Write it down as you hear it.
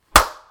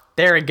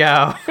There we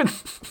go.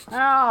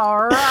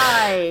 All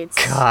right.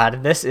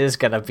 God, this is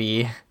going to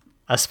be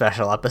a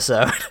special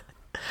episode.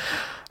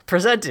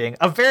 Presenting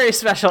a very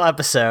special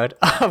episode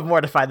of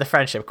Mortified the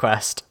Friendship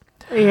Quest.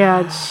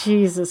 Yeah,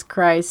 Jesus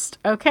Christ.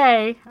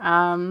 Okay,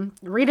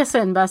 read us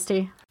in,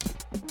 bestie.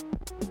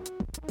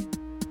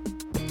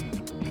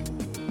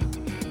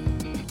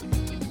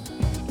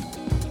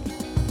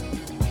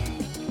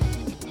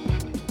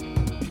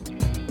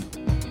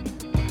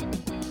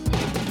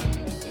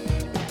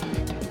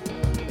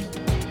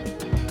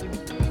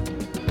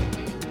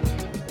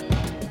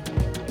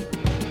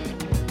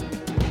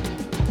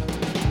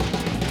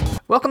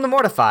 Welcome to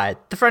Mortified,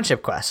 the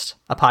Friendship Quest,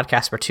 a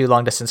podcast where two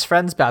long-distance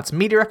friends bounce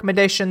media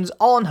recommendations,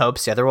 all in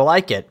hopes the other will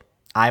like it.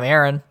 I'm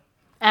Aaron.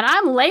 And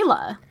I'm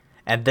Layla.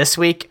 And this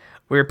week,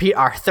 we repeat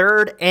our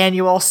third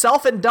annual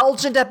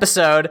self-indulgent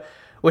episode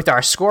with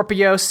our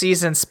Scorpio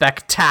season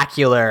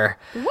spectacular.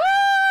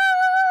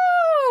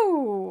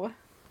 Woo!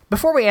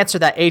 Before we answer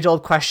that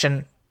age-old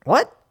question,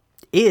 what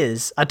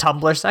is a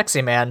Tumblr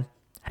sexy man?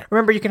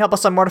 Remember, you can help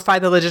us on Mortify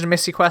the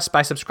Legitimacy Quest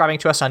by subscribing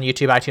to us on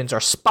YouTube, iTunes, or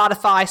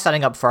Spotify,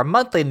 signing up for our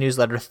monthly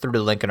newsletter through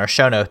the link in our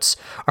show notes,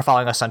 or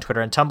following us on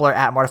Twitter and Tumblr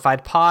at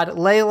MortifiedPod.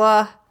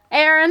 Layla?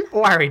 Aaron?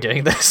 Why are we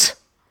doing this?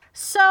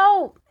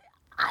 So,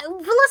 listen,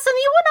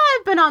 you and I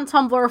have been on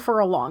Tumblr for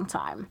a long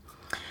time.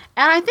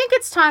 And I think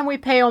it's time we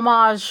pay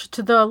homage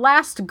to the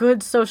last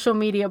good social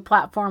media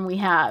platform we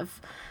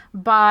have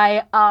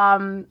by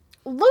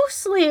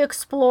loosely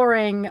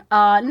exploring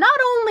not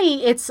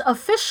only its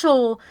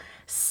official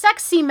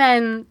sexy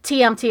men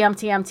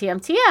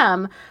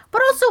TM,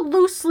 but also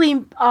loosely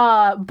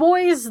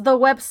boys the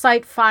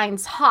website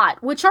finds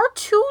hot, which are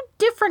two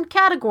different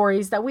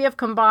categories that we have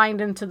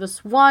combined into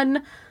this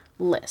one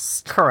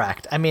list.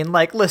 Correct. I mean,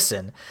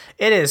 listen,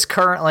 it is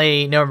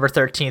currently November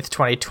 13th,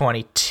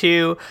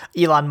 2022.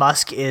 Elon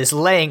Musk is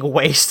laying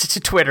waste to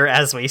Twitter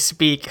as we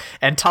speak,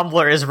 and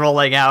Tumblr is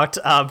rolling out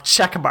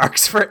check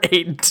marks for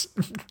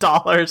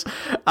 $8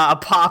 a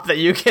pop that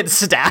you can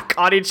stack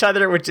on each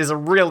other, which is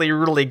really,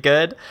 really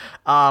good.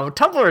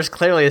 Tumblr is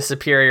clearly a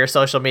superior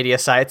social media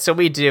site, so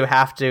we do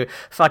have to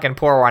fucking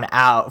pour one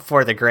out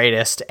for the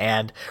greatest,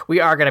 and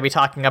we are going to be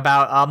talking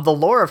about the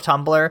lore of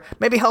Tumblr,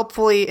 maybe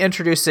hopefully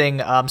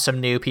introducing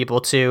some new people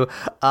to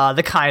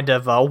the kind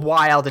of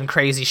wild and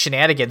crazy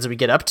shenanigans we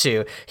get up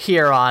to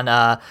here on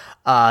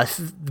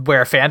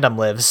where fandom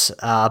lives.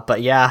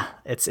 But yeah,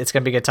 it's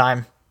going to be a good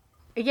time.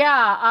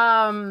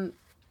 Yeah,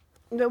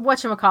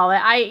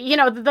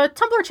 whatchamacallit, the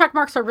Tumblr check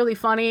marks are really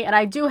funny, and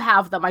I do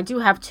have them. I do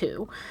have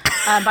two.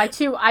 By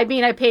two, I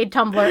mean I paid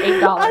Tumblr $8.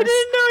 I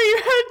didn't know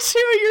you had two.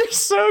 You're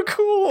so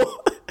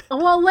cool.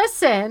 Well,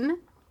 listen,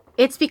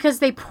 it's because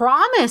they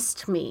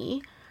promised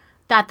me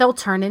that they'll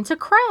turn into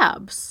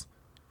crabs.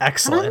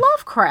 Excellent. And I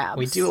love crabs.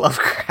 We do love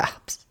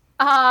crabs.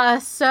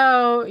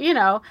 So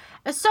Aaron,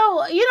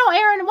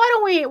 why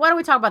don't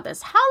we talk about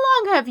this? How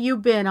long have you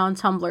been on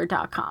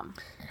Tumblr.com?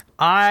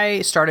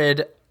 I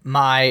started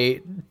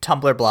my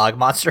Tumblr blog,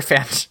 Monster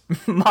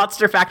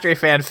Factory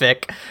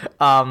Fanfic,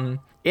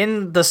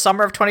 in the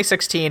summer of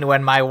 2016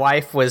 when my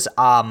wife was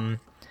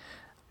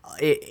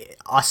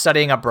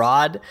studying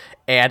abroad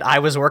and I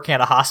was working at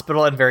a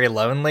hospital and very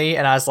lonely,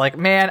 and I was like,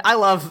 man, I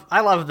love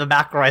the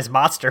McElroy's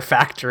Monster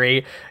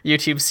Factory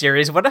YouTube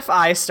series. What if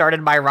I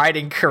started my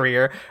writing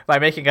career by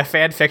making a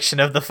fan fiction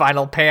of the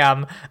Final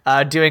Pam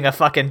doing a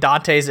fucking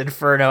Dante's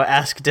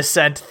Inferno-esque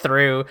descent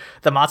through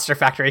the Monster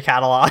Factory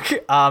catalog?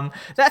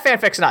 That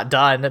fanfic's not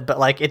done,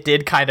 but it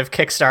did kind of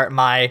kickstart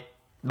my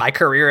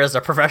career as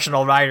a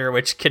professional writer,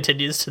 which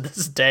continues to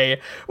this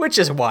day, which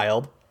is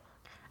wild.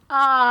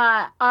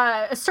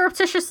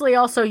 Surreptitiously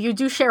also, you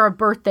do share a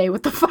birthday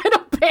with the Final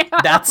Pam.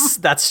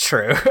 That's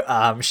true.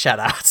 Shout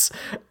outs.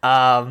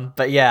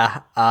 But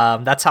yeah,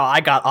 that's how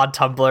I got on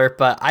Tumblr,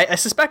 but I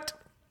suspect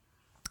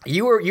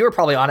you were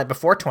probably on it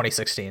before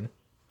 2016.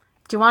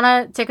 Do you want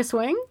to take a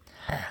swing?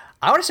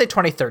 I want to say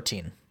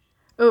 2013.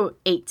 Ooh,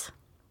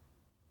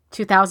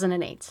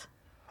 2008.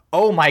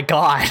 Oh my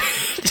god.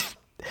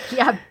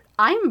 Yeah,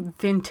 I'm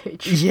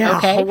vintage. Yeah,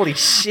 okay? Holy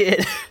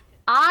shit.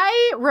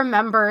 I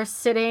remember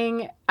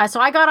sitting, so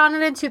I got on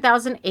it in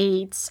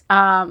 2008.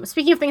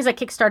 Speaking of things that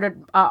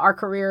kickstarted our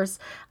careers,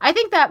 I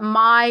think that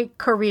my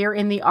career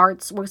in the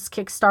arts was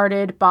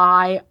kickstarted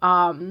by,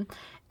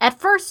 at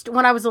first,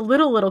 when I was a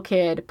little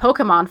kid,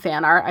 Pokemon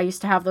fan art. I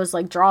used to have those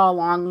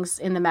draw-alongs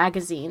in the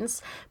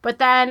magazines. But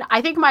then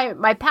I think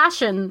my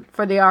passion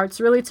for the arts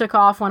really took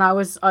off when I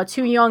was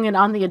too young and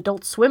on the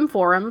Adult Swim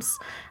forums,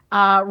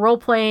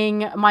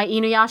 role-playing my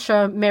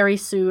Inuyasha Mary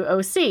Sue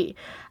OC.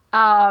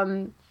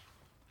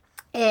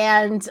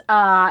 And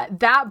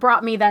that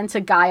brought me then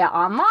to Gaia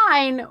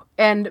Online,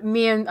 and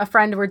me and a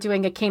friend were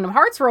doing a Kingdom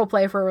Hearts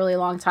roleplay for a really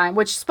long time,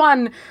 which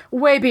spun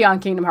way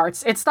beyond Kingdom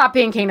Hearts. It stopped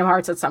being Kingdom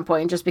Hearts at some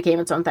point and just became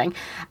its own thing.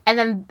 And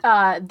then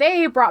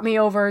they brought me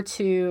over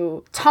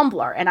to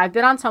Tumblr, and I've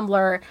been on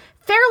Tumblr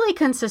fairly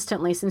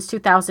consistently since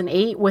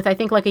 2008, with I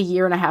think a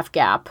year and a half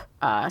gap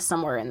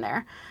somewhere in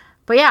there.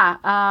 But yeah,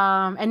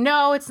 and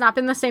no, it's not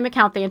been the same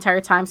account the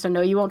entire time. So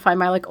no, you won't find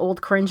my like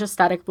old cringe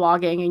aesthetic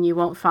blogging, and you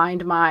won't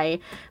find my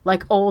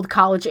like old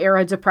college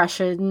era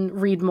depression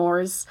read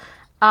mores.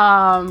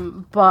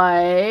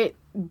 But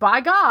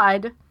by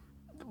God,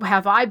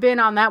 have I been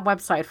on that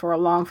website for a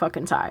long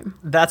fucking time.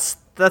 That's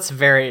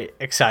very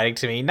exciting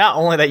to me. Not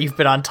only that you've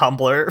been on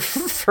Tumblr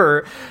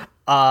for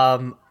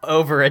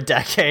over a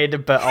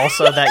decade, but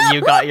also that you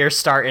got your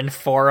start in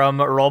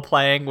forum role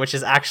playing, which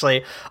is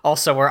actually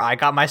also where I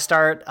got my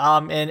start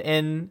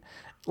in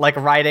like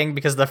writing,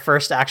 because the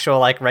first actual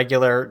like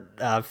regular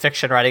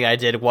fiction writing I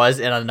did was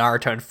in a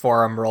Naruto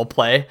forum role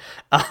play.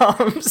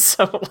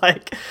 So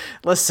like,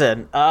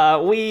 listen,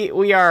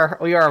 we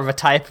are of a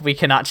type. We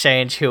cannot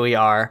change who we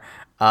are.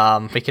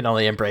 We can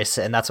only embrace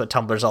it, and that's what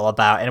Tumblr's all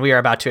about. And we are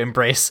about to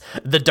embrace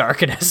the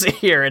darkness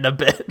here in a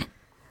bit.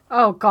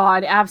 Oh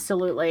God,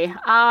 absolutely.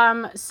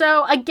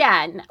 So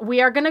again,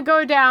 we are gonna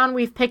go down.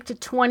 We've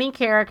picked 20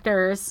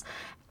 characters.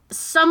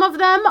 Some of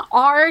them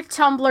are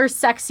Tumblr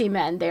sexy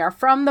men. They are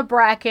from the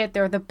bracket.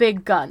 They're the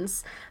big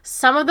guns.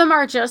 Some of them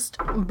are just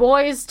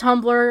boys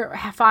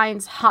Tumblr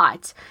finds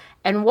hot.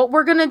 And what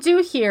we're gonna do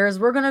here is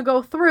we're gonna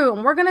go through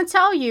and we're gonna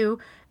tell you.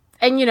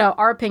 And, you know,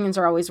 our opinions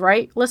are always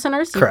right,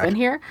 listeners. You've been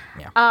here.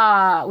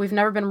 Yeah. We've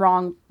never been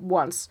wrong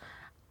once.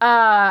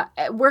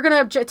 We're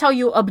going to tell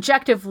you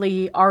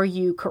objectively, are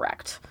you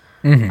correct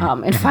in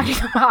finding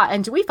them hot?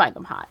 And do we find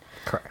them hot?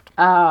 Correct.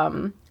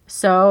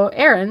 So,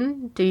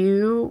 Aaron, do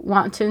you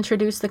want to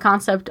introduce the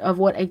concept of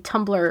what a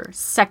Tumblr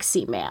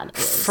sexy man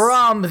is?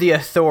 From the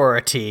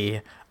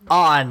authority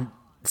on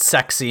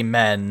sexy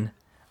men,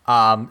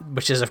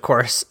 which is, of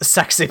course,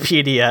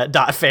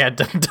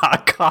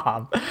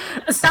 sexypedia.fandom.com.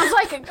 Sounds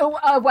like a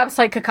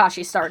website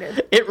Kakashi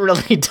started. It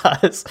really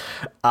does.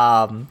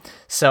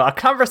 So a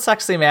Tumblr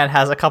sexy man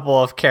has a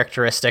couple of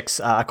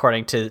characteristics,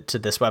 according to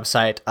this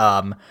website.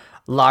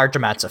 Large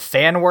amounts of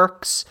fan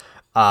works,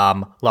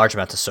 large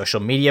amounts of social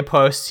media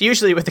posts,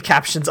 usually with the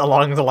captions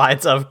along the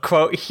lines of,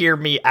 quote, "hear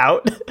me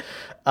out."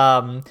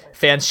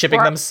 Fans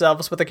shipping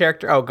themselves with a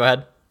character. Oh, go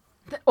ahead.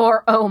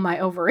 Or, oh, my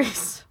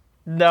ovaries.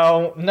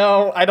 No,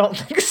 I don't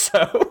think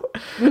so.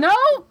 No,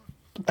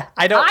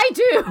 I don't. I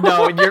do.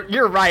 No,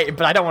 you're right,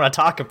 but I don't want to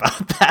talk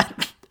about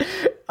that.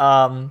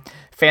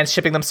 Fans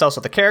shipping themselves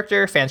with a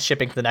character, fans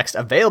shipping the next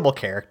available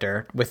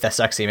character with the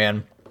sexy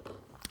man.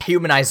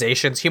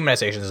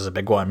 Humanizations is a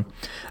big one.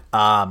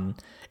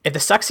 If the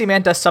sexy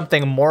man does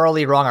something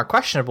morally wrong or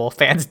questionable,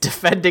 fans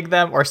defending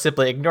them or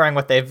simply ignoring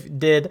what they've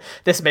did.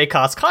 This may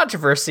cause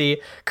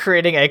controversy,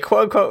 creating a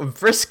quote-unquote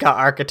Vriska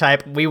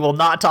archetype. We will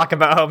not talk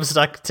about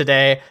Homestuck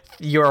today.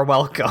 You're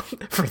welcome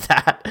for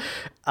that.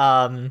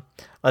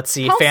 Let's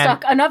see.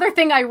 Homestuck, another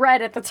thing I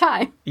read at the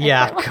time.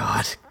 Yeah,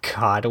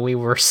 God, we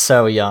were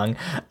so young.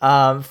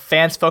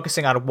 Fans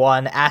focusing on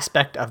one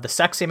aspect of the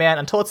sexy man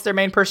until it's their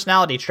main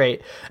personality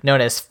trait,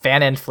 known as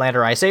fanon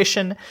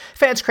flanderization.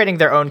 Fans creating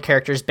their own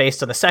characters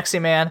based on the sexy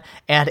man,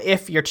 and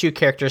if your two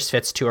characters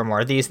fits two or more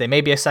of these, they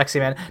may be a sexy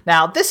man.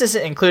 Now, this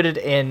isn't included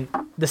in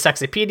the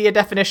Sexypedia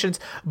definitions,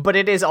 but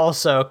it is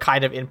also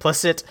kind of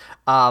implicit.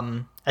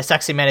 A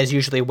sexy man is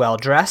usually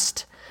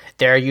well-dressed,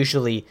 they're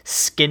usually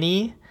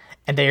skinny,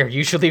 and they are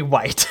usually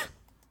white.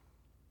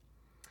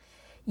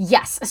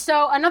 Yes.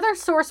 So another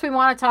source we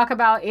want to talk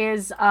about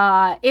is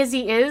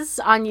Izzy Is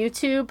on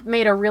YouTube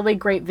made a really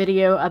great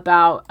video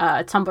about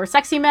Tumblr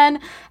sexy men,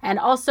 and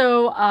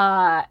also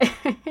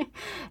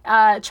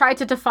tried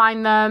to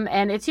define them.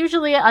 And it's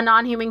usually a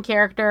non-human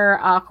character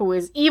who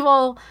is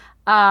evil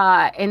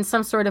in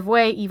some sort of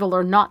way, evil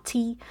or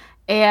naughty.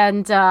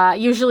 And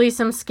usually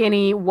some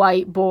skinny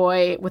white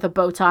boy with a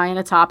bow tie and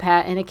a top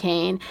hat and a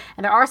cane.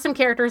 And there are some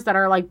characters that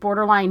are like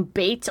borderline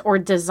bait or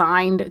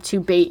designed to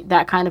bait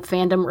that kind of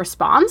fandom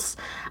response.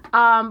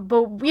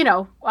 But, you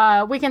know,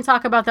 we can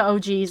talk about the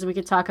OGs. We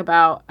could talk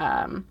about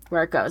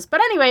where it goes. But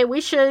anyway, we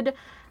should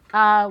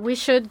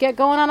get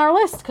going on our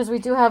list because we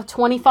do have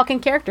 20 fucking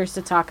characters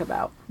to talk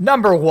about.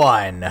 Number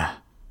 1.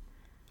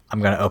 I'm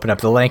going to open up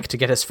the link to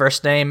get his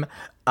first name.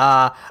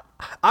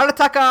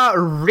 Arataka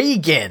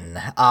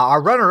Regan,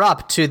 our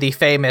runner-up to the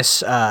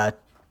famous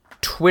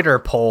Twitter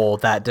poll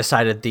that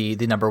decided the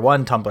number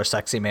 1 Tumblr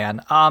sexy man.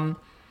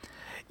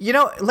 You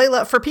know,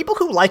 Layla, for people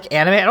who like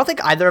anime, I don't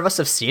think either of us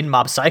have seen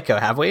Mob Psycho,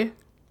 have we?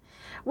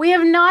 We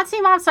have not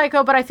seen Mob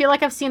Psycho, but I feel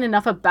like I've seen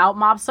enough about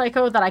Mob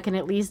Psycho that I can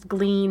at least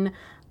glean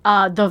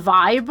the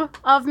vibe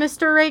of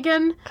Mr.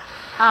 Reagan,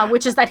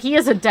 which is that he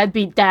is a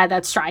deadbeat dad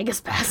that's trying his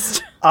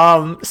best.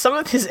 Some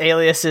of his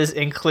aliases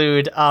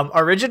include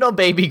Original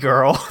Baby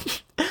Girl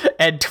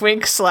and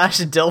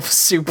Twink/Dilf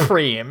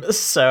Supreme.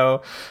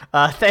 So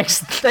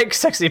thanks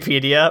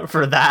Sexypedia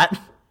for that.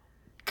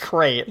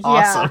 Great,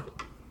 awesome.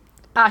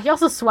 Yeah. He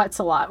also sweats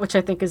a lot, which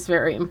I think is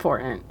very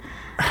important.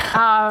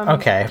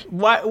 Okay,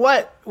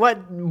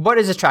 what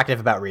is attractive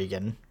about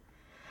Regan?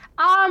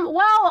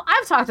 Well,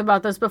 I've talked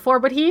about this before,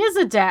 but he is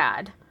a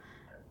dad.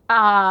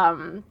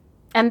 And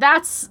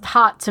that's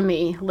hot to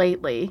me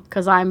lately,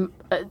 because I'm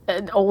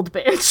an old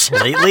bitch.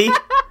 Lately?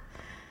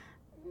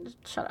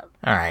 Shut up.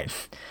 All right.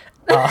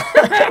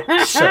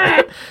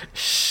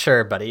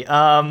 Sure, buddy.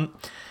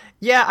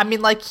 Yeah, I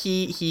mean, like,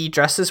 he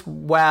dresses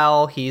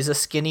well. He's a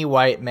skinny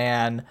white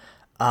man.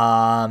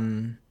 But,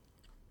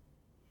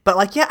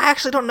 like, yeah, I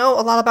actually don't know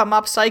a lot about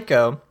Mob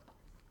Psycho.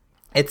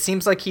 It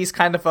seems like he's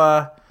kind of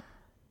a...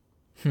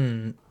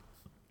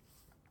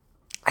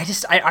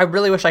 I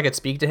really wish I could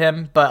speak to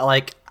him, but,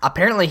 like,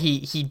 apparently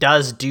he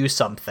does do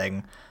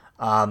something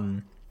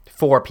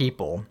for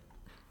people.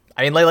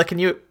 I mean, Layla, can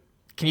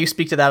you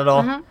speak to that at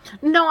all?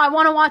 Mm-hmm. No, I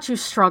want to watch you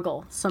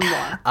struggle some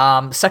more.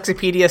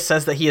 Sexypedia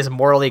says that he is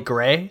morally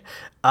gray,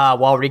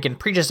 while Regan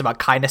preaches about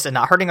kindness and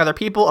not hurting other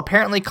people.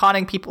 Apparently,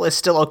 conning people is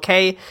still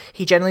okay.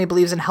 He genuinely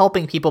believes in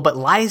helping people, but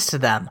lies to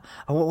them.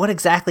 What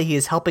exactly he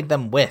is helping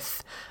them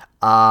with?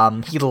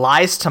 He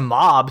lies to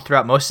Mob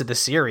throughout most of the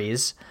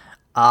series.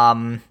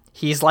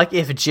 He's like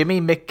if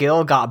Jimmy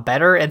McGill got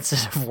better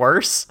instead of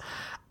worse.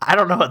 I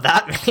don't know what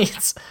that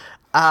means.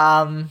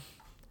 I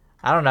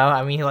don't know.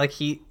 I mean, like,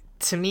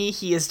 to me,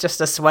 he is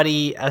just a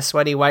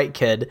sweaty white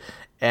kid,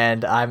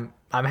 and I'm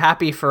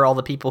happy for all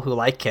the people who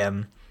like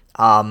him.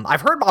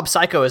 I've heard Mob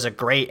Psycho is a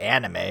great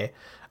anime,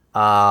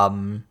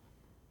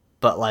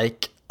 but,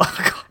 like, oh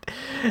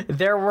god,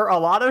 there were a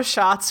lot of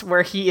shots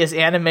where he is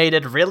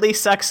animated really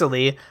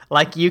sexily,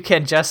 like you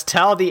can just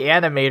tell the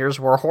animators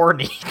were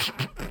horny.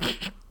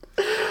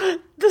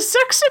 The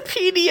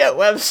Sexypedia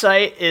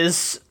website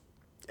is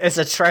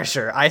a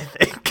treasure, I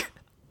think.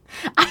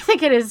 I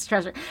think it is a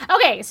treasure.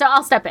 Okay, so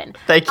I'll step in.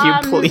 Thank you,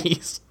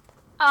 please.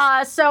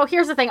 So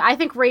here's the thing. I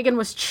think Reagan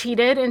was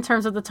cheated in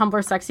terms of the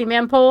Tumblr sexy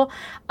man poll,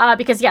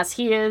 because yes,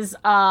 he is.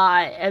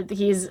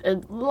 He's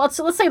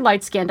let's say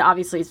light skinned.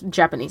 Obviously, he's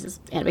Japanese, his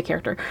anime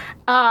character.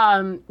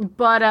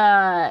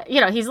 But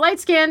you know, he's light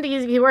skinned.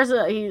 He wears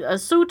a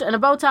suit and a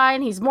bow tie,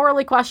 and he's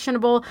morally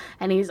questionable.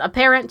 And he's a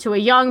parent to a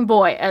young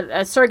boy,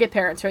 a surrogate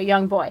parent to a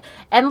young boy.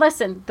 And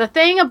listen, the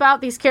thing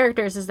about these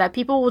characters is that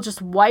people will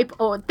just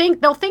they'll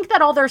think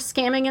that all their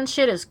scamming and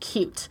shit is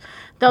cute.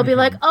 They'll be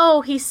like,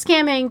 oh, he's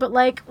scamming, but,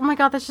 like, oh my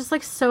god, that's just,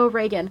 like, so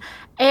Reagan.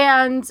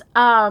 And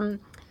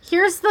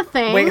here's the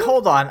thing. Wait,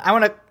 hold on.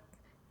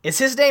 Is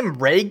his name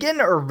Reagan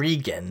or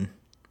Regan?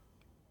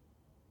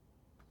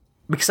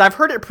 Because I've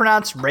heard it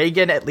pronounced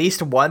Reagan at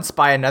least once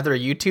by another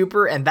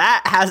YouTuber, and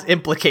that has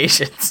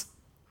implications.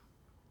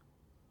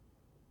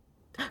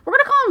 We're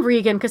gonna call him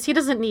Regan because he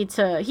doesn't need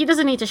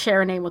to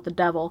share a name with the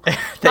devil.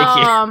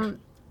 Thank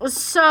you.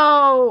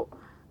 So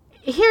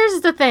here's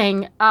the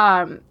thing.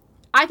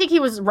 I think he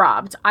was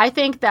robbed. I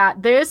think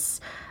that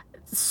this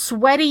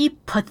sweaty,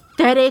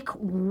 pathetic,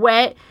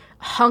 wet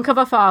hunk of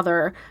a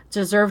father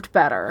deserved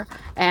better.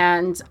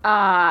 And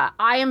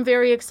I am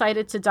very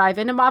excited to dive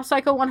into Mob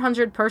Psycho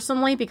 100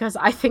 personally, because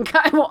I think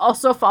I will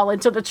also fall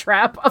into the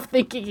trap of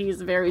thinking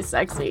he's very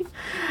sexy.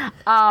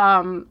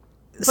 But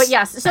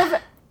yes, so...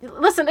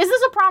 Listen, is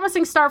this a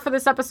promising start for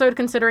this episode,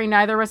 considering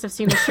neither of us have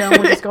seen the show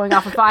and we're just going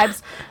off of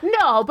vibes?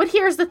 No, but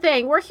here's the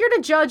thing. We're here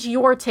to judge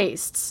your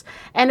tastes.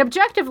 And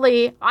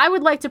objectively, I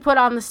would like to put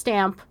on the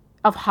stamp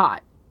of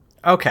hot.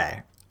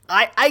 Okay.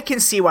 I can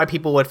see why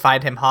people would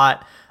find him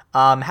hot.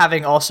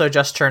 Having also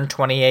just turned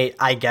 28,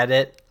 I get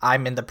it.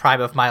 I'm in the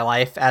prime of my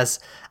life as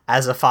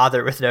a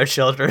father with no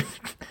children.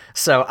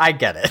 So I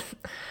get it.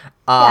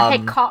 Yeah,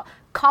 hey,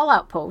 call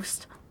out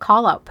post.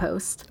 Call out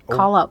post.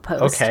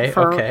 Okay,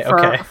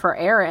 for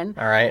Aaron.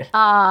 All right.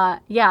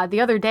 Yeah,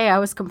 the other day I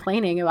was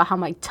complaining about how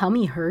my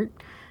tummy hurt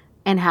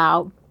and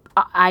how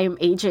I am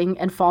aging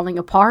and falling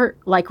apart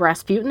like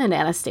Rasputin and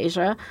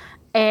Anastasia.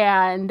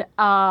 And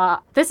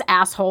this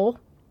asshole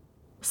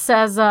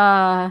says,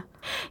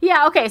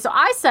 yeah, okay, so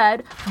I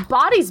said,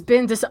 body's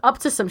been up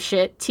to some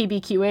shit,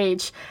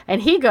 TBQH, and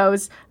he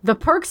goes, the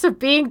perks of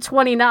being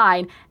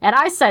 29, and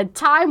I said,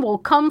 time will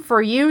come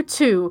for you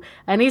too,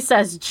 and he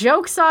says,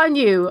 joke's on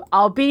you,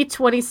 I'll be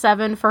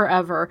 27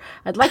 forever.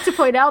 I'd like to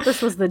point out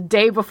this was the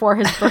day before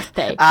his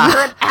birthday. You're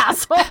an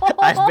asshole.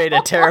 I've made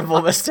a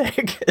terrible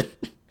mistake.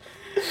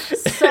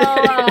 So,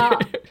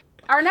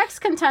 our next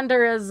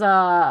contender is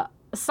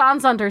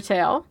Sans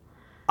Undertale.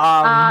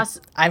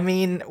 I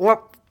mean,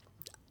 what?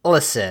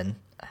 Listen,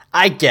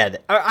 I get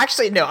it.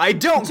 Actually, no, I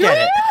don't get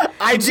it.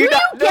 I do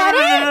not get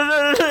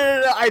it.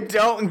 No, I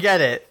don't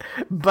get it.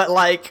 But,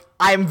 like,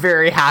 I'm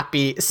very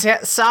happy.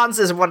 Sans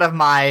is one of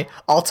my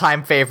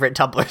all-time favorite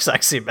Tumblr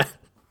sexy men.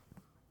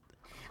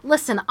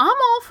 Listen, I'm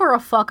all for a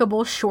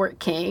fuckable short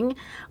king,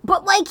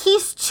 but, like,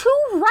 he's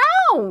too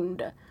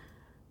round.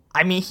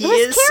 I mean, His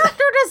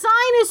character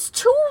design is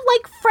too,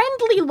 like,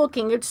 friendly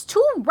looking. It's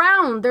too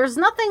round. There's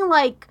nothing,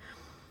 like...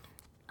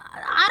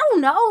 I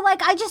don't know,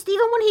 like,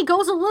 even when he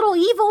goes a little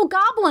evil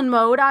goblin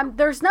mode,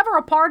 there's never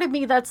a part of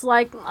me that's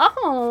like,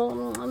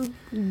 oh,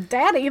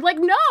 daddy, like,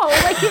 no,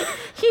 like,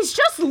 he's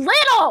just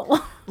little.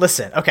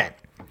 Listen, okay.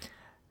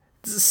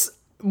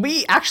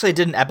 We actually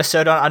did an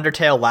episode on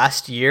Undertale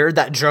last year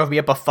that drove me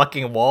up a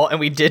fucking wall, and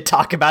we did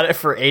talk about it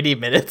for 80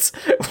 minutes,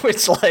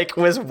 which, like,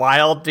 was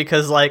wild,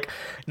 because, like,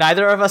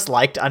 neither of us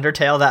liked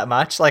Undertale that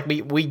much. Like,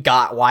 we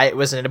got why it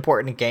was an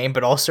important game,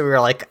 but also we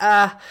were like,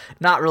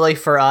 not really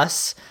for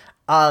us.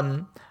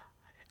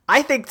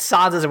 I think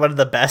Sans is one of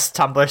the best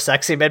Tumblr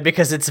sexy men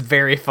because it's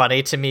very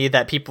funny to me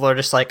that people are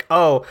just like,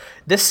 oh,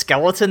 this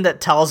skeleton that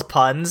tells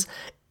puns,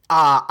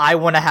 I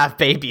want to have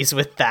babies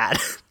with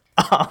that.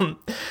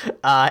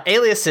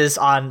 Aliases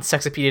on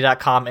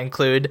Sexopedia.com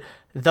include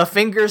the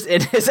fingers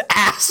in his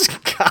ass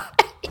guy.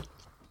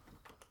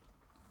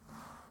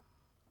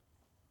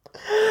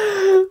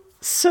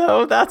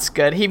 So that's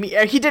good. He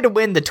did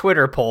win the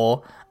Twitter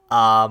poll.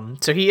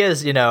 So he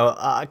is,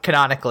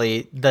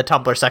 canonically the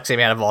Tumblr sexy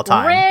man of all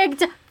time.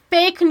 Rigged,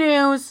 fake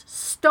news,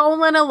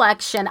 stolen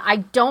election. I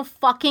don't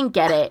fucking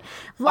get it.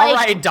 All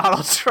right,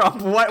 Donald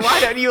Trump. Why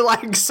don't you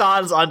like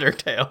Sans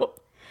Undertale?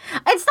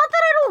 It's not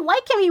that I don't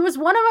like him. He was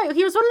one of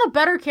the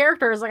better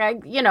characters.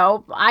 Like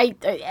I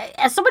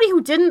as somebody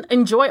who didn't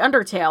enjoy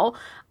Undertale,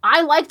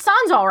 I liked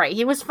Sans all right.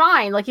 He was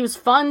fine. Like he was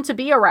fun to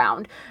be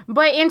around.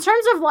 But in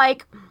terms of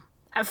like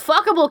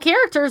fuckable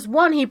characters,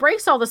 one, he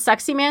breaks all the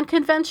sexy man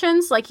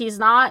conventions. Like he's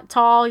not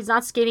tall, he's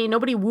not skinny,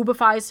 nobody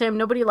woobifies him,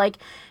 nobody like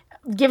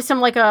gives him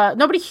like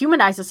nobody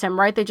humanizes him,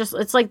 right?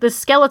 It's like this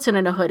skeleton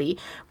in a hoodie.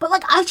 But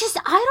like I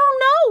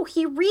don't know.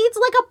 He reads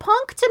like a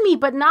punk to me,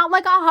 but not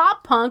like a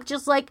hot punk,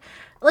 just like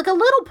a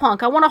little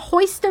punk. I want to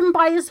hoist him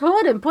by his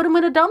hood and put him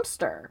in a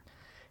dumpster.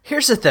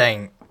 Here's the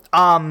thing.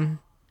 I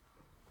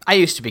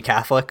used to be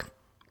Catholic.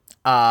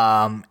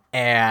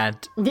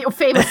 And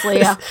famously,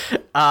 yeah.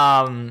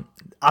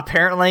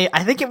 Apparently,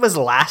 I think it was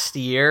last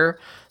year,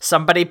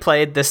 somebody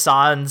played the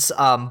Sans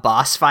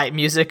boss fight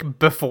music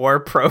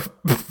before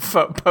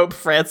Pope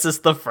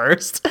Francis I,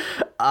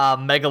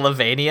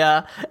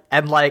 Megalovania,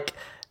 and like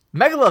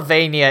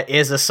Megalovania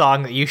is a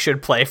song that you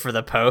should play for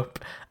the Pope.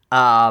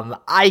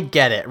 I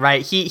get it,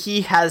 right?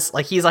 He has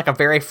like he's like a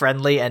very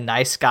friendly and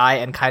nice guy,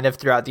 and kind of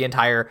throughout the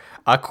entire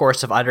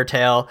course of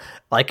Undertale,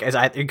 like is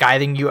either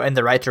guiding you in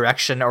the right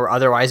direction or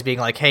otherwise being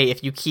like, hey,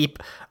 if you keep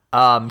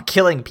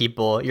killing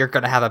people, you're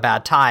gonna have a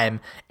bad time.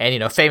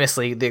 And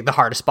famously the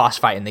hardest boss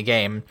fight in the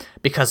game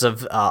because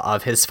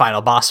of his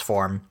final boss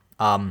form.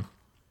 And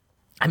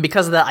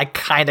because of that, I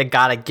kind of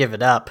gotta give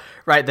it up,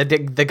 right?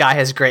 The guy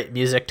has great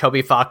music.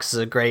 Toby Fox is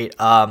a great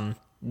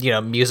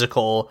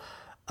musical.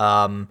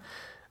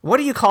 What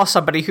do you call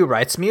somebody who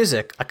writes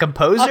music? A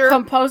composer? A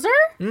composer?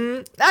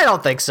 I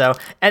don't think so.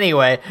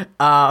 Anyway,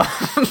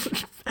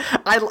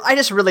 I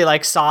just really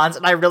like Sans,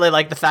 and I really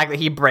like the fact that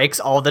he breaks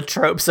all the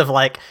tropes of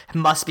like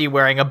must be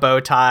wearing a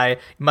bow tie,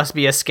 must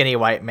be a skinny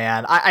white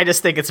man. I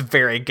just think it's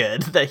very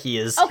good that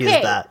he's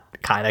that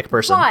kind of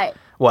person.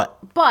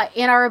 But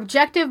in our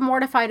objective,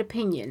 mortified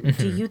opinion,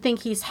 do you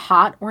think he's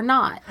hot or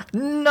not?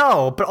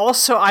 No, but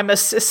also I'm a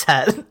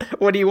cishet.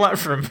 What do you want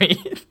from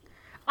me?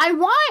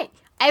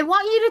 I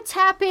want you to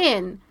tap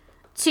in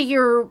to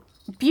your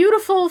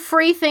beautiful,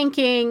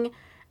 free-thinking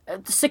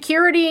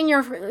security in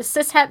your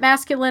cishet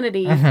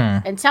masculinity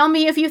and tell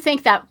me if you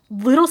think that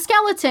little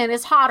skeleton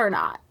is hot or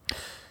not.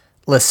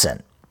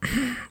 Listen,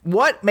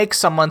 what makes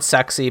someone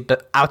sexy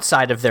but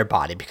outside of their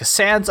body? Because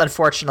Sans,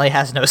 unfortunately,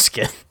 has no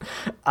skin.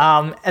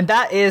 And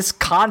that is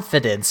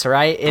confidence,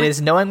 right? It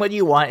is knowing what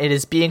you want. It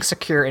is being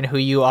secure in who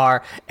you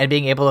are and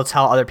being able to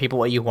tell other people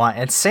what you want.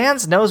 And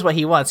Sans knows what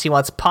he wants. He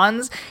wants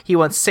puns. He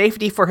wants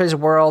safety for his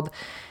world.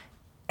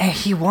 And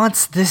he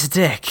wants this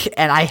dick.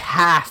 And I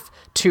have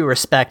to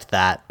respect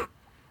that.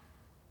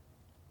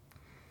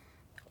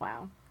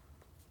 Wow.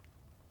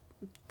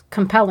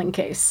 Compelling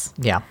case.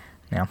 Yeah.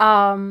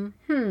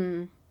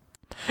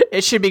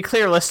 It should be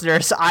clear,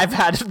 listeners, I've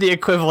had the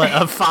equivalent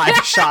of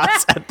 5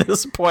 shots at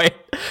this point.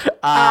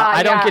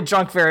 I don't get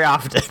drunk very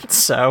often,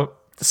 so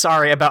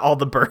sorry about all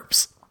the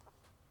burps.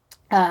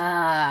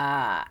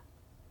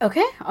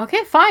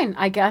 Okay, fine,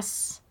 I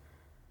guess.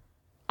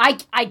 I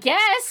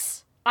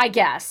guess.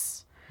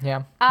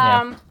 Yeah.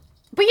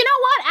 But you know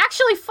what?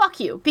 Actually, fuck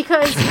you,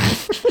 because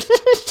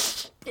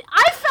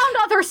I found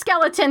other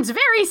skeletons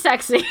very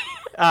sexy.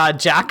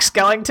 Jack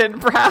Skellington,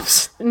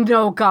 perhaps?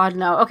 No, God,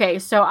 no. Okay,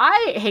 so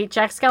I hate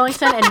Jack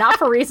Skellington, and not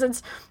for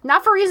reasons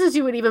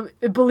you would even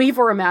believe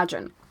or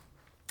imagine.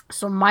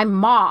 So my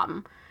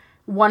mom,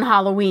 one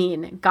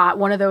Halloween, got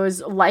one of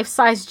those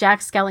life-size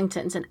Jack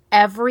Skellingtons, and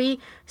every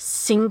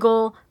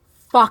single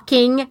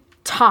fucking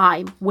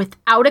time,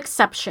 without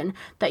exception,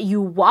 that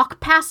you walk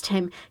past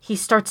him, he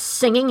starts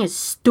singing his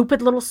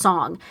stupid little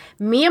song.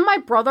 Me and my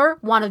brother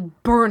want to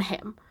burn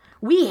him.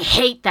 We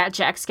hate that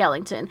Jack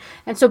Skellington.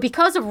 And so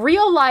because of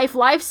real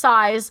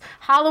life-size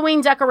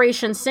Halloween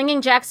decorations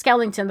singing Jack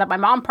Skellington that my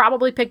mom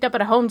probably picked up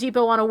at a Home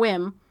Depot on a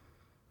whim,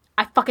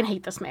 I fucking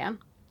hate this man.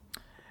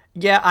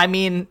 Yeah, I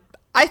mean,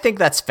 I think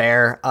that's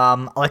fair.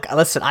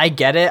 Listen, I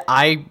get it.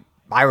 I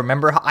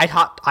remember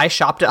I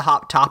shopped at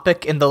Hot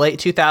Topic in the late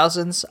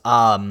 2000s.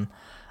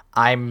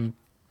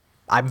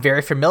 I'm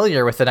very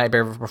familiar with The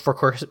Nightmare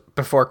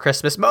Before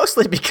Christmas,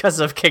 mostly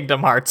because of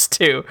Kingdom Hearts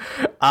 2.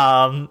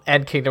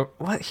 And he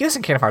was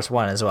in Kingdom Hearts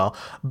 1 as well.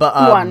 But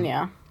 1,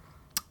 yeah.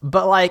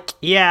 But I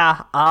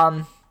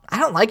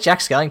don't like Jack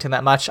Skellington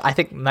that much. I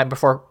think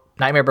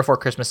Nightmare Before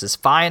Christmas is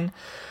fine.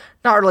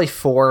 Not really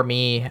for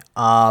me.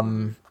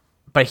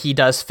 But he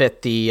does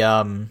fit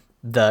the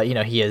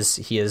he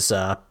is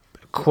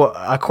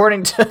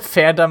according to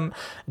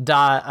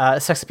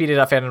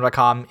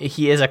sexpedia.fandom.com,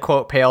 he is a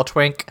quote pale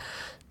twink,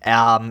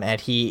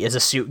 and he is a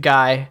suit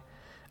guy.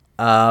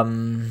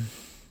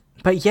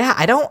 But yeah,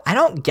 I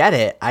don't get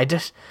it.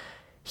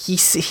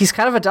 He's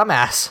kind of a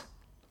dumbass.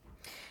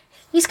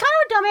 He's kind of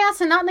a dumbass,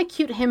 and not in a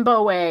cute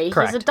himbo way.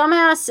 Correct. He's a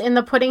dumbass in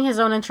the putting his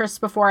own interests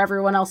before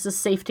everyone else's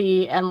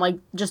safety and, like,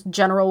 just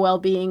general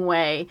well-being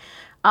way.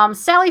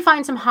 Sally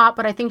finds him hot,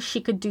 but I think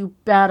she could do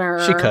better.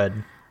 She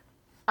could.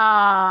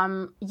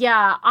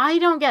 Yeah, I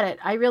don't get it.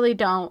 I really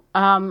don't.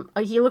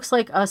 He looks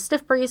like a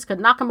stiff breeze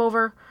could knock him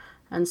over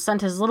and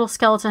send his little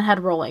skeleton head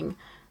rolling.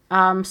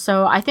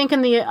 So I think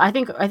I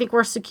think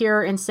we're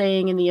secure in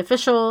saying in the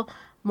official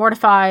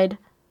Mortified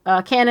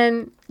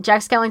canon,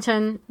 Jack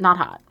Skellington, not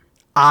hot.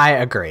 I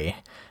agree.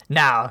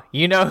 Now,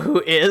 you know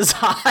who is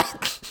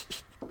hot?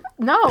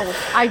 No,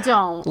 I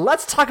don't.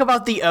 Let's talk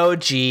about the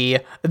OG,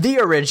 the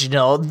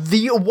original,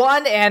 the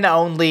one and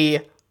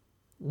only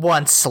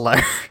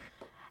Onceler.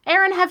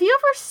 Aaron, have you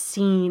ever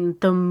seen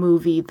the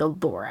movie The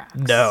Lorax?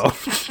 No.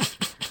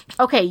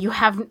 Okay, you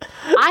have.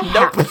 I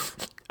have. Nope.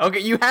 Okay,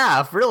 you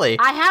have, really?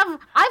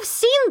 I've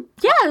seen.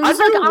 Yeah, it was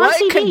Under like on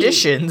what TV.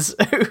 conditions?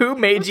 Who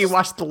made you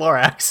watch the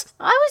Lorax?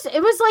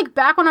 It was like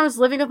back when I was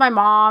living with my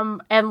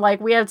mom, and like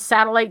we had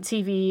satellite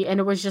TV, and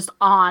it was just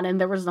on, and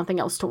there was nothing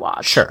else to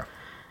watch. Sure.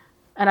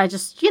 And I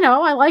just,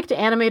 I liked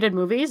animated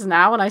movies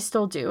now, and I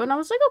still do. And I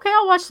was like, okay,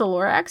 I'll watch The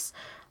Lorax.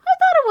 I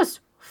thought it was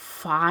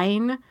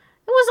fine.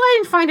 I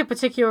didn't find it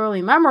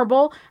particularly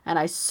memorable, and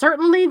I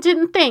certainly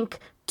didn't think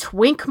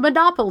Twink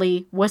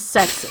Monopoly was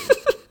sexy.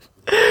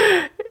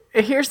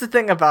 Here's the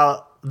thing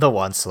about the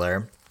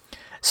Onceler.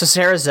 So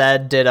Sarah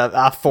Zed did a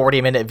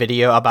 40-minute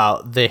video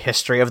about the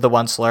history of the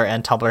Onceler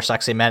and Tumblr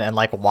Sexy Men and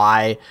like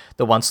why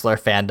the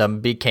Onceler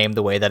fandom became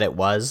the way that it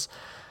was.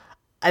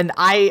 And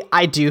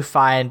I do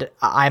find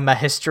I'm a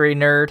history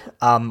nerd.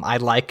 I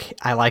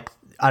like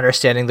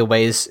understanding the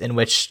ways in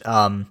which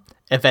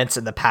events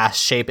in the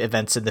past shape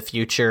events in the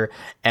future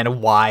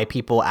and why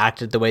people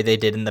acted the way they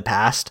did in the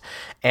past.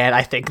 And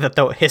I think that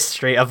the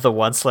history of the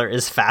Onceler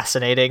is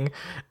fascinating.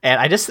 And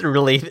I just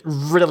really,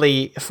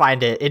 really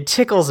find it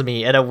tickles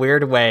me in a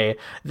weird way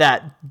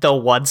that the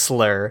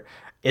Onceler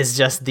is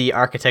just the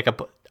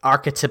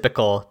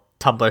archetypical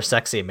Tumblr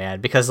sexy man,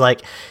 because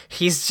like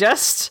he's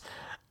just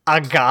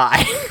a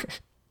guy.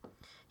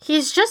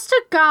 He's just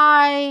a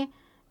guy.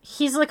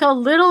 He's like a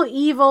little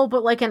evil,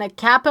 but like in a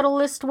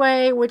capitalist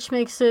way, which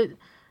makes it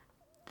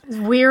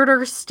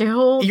weirder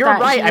still. You're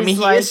right. I mean,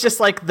 he is just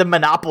like the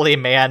Monopoly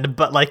man,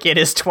 but like in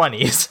his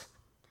 20s.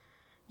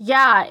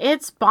 Yeah,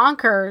 it's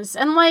bonkers.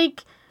 And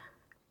like,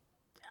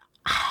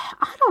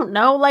 I don't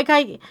know. Like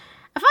I'm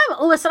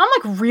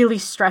like really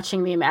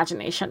stretching the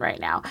imagination right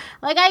now.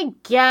 Like, I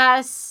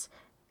guess,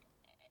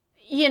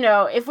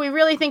 if we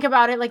really think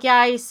about it, like,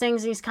 yeah, he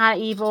sings, he's kind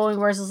of evil, he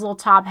wears his little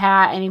top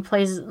hat, and he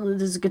plays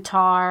his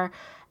guitar.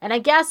 And I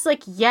guess,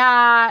 like,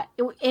 yeah,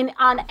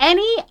 on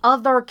any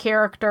other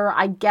character,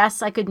 I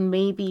guess I could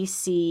maybe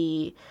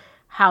see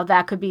how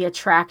that could be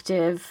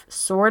attractive,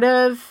 sort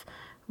of.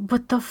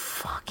 But the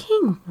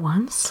fucking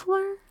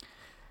Onceler?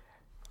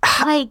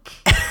 Like...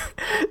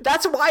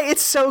 That's why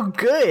it's so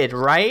good,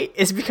 right?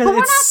 It's because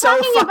it's so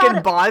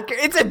fucking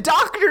bonkers. It's a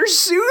Dr.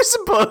 Seuss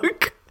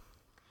book!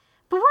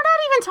 But we're not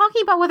even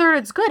talking about whether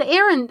it's good.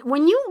 Aaron,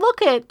 when you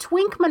look at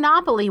Twink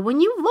Monopoly,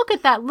 when you look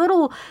at that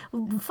little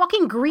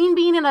fucking green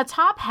bean in a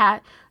top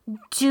hat,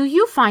 do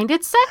you find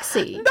it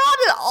sexy? Not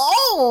at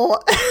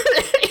all!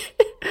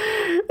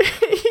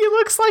 He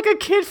looks like a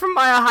kid from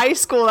my high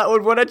school that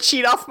would want to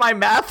cheat off my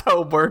math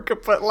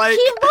homework, but like...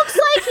 He looks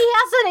like he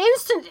has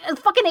an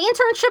fucking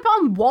internship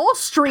on Wall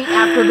Street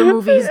after the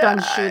movie's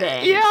done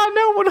shooting. Yeah,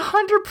 no,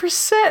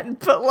 100%,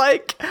 but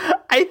like,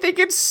 I think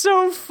it's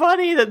so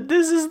funny that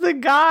this is the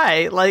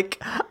guy. Like,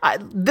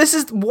 this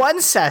is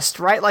Oncest,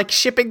 right? Like,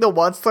 shipping the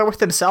Onceler with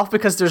himself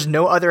because there's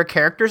no other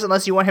characters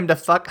unless you want him to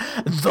fuck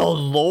the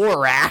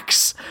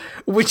Lorax,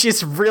 which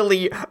is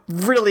really,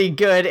 really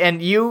good,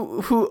 and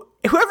whoever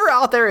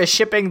out there is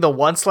shipping the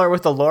Onceler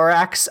with the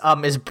Lorax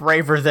is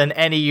braver than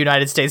any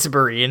United States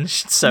Marine.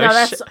 So no,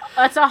 that's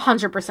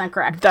 100%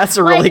 correct. That's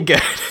really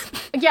good.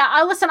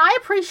 Yeah, listen, I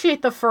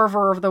appreciate the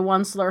fervor of the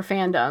Onceler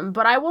fandom,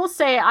 but I will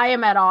say I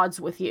am at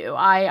odds with you.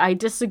 I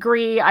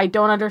disagree. I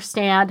don't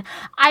understand.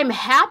 I'm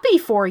happy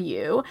for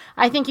you.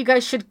 I think you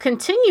guys should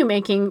continue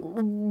making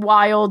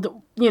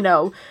wild,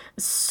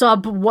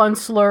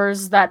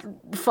 sub-Oncelers that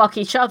fuck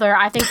each other.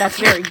 I think that's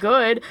very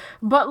good.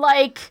 But,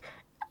 like,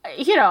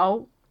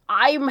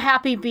 I'm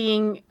happy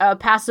being a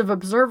passive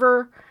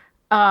observer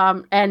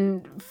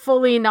and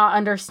fully not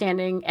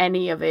understanding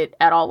any of it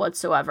at all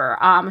whatsoever.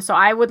 So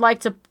I would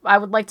like to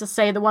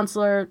say the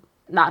Onceler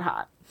not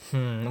hot.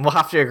 We'll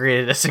have to agree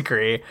to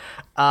disagree.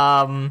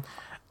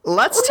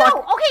 Let's talk.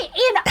 No, okay.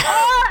 In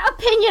our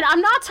opinion,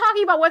 I'm not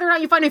talking about whether or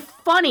not you find it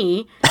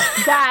funny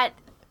that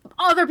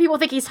other people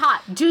think he's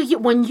hot.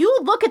 When you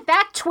look at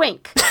that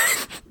twink,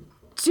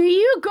 do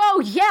you go,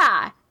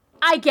 yeah,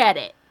 I get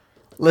it?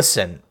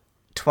 Listen.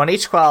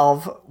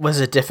 2012 was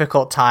a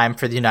difficult time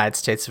for the United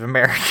States of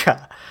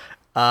America.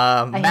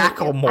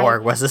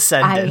 Macklemore was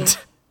ascendant.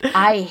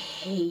 I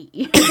hate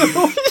you.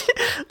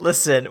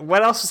 Listen,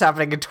 what else was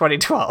happening in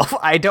 2012?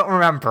 I don't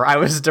remember. I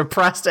was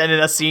depressed and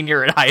a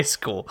senior in high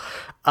school.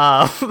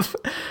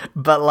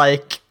 But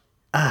like,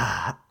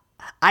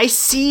 I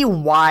see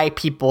why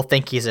people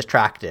think he's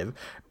attractive,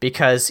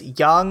 because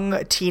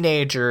young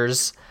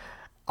teenagers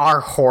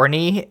are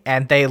horny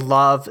and they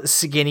love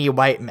skinny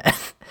white men.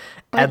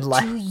 But and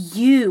like,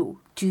 do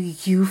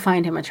you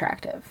find him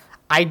attractive?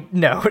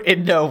 No,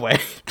 in no way.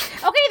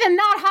 Okay, then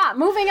not hot.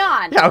 Moving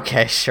on.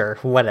 Okay, sure,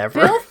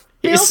 whatever.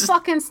 Bill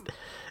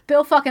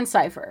fucking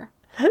Cipher,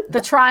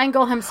 the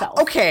Triangle himself.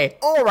 Okay,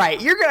 all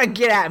right. You're gonna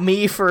get at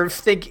me for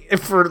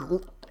giving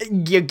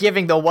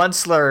the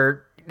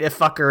Onceler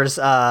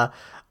fuckers,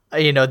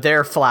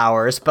 their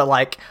flowers, but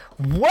like,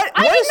 what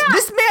is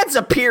this man's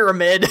a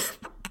pyramid?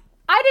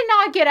 I did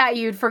not get at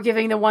you for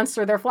giving the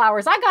Onceler their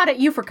flowers. I got at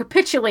you for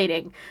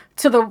capitulating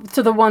to the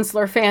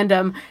Onceler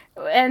fandom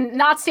and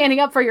not standing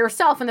up for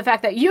yourself and the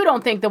fact that you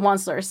don't think the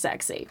Onceler is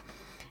sexy.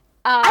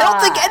 I don't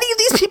think any of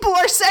these people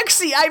are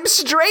sexy. I'm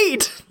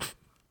straight.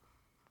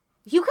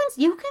 You can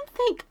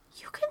think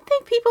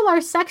people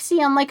are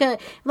sexy on like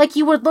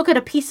you would look at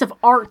a piece of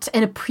art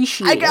and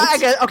appreciate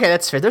it. Okay,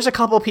 that's fair. There's a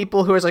couple of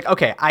people who is like,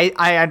 okay,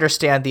 I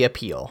understand the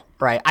appeal,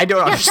 right? I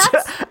don't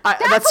understand.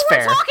 That's what fair.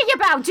 we're talking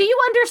about. Do you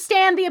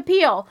understand the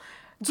appeal?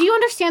 Do you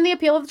understand the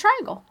appeal of the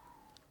triangle?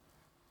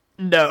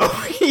 No,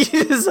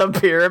 he's a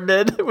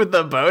pyramid with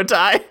a bow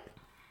tie.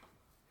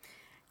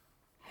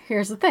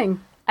 Here's the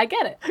thing. I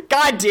get it.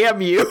 God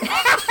damn you.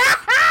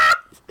 I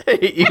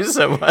hate you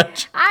so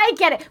much. I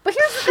get it. But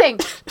here's the thing.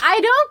 I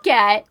don't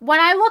get, when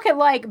I look at,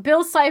 like,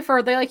 Bill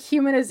Cipher, the, like,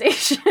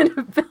 humanization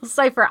of Bill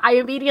Cipher, I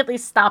immediately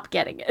stop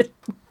getting it.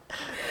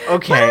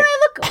 Okay.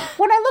 But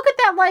when I look at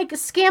that, like,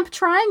 scamp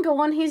triangle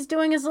when he's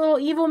doing his little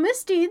evil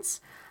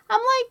misdeeds, I'm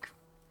like,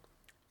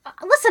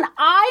 listen,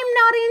 I'm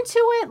not into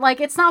it.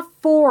 Like, it's not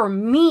for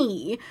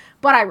me,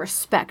 but I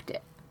respect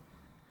it.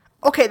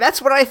 Okay,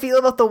 that's what I feel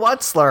about the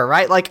Onceler,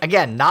 right? Like,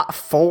 again, not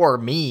for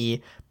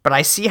me, but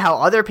I see how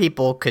other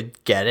people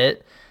could get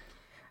it.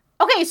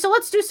 Okay, so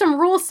let's do some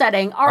rule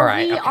setting.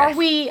 Are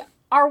we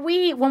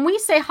when we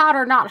say hot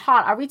or not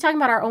hot, are we talking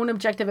about our own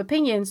objective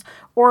opinions,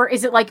 or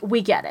is it like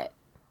we get it?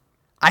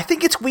 I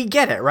think it's we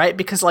get it, right?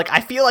 Because like I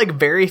feel like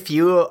very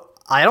few.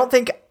 I don't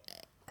think.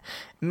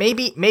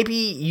 Maybe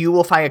you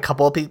will find a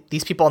couple of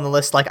these people on the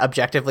list like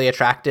objectively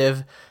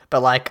attractive,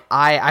 but like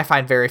I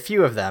find very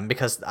few of them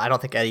because I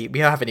don't think we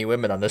don't have any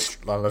women on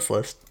this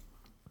list.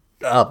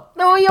 No,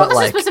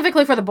 this is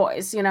specifically for the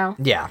boys, you know.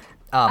 Yeah.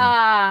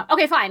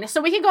 Okay, fine.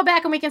 So we can go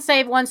back and we can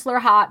say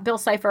Onceler hot, Bill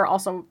Cipher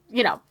also.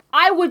 You know,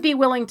 I would be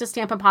willing to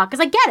stamp him hot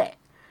because I get it.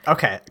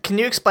 Okay, can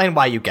you explain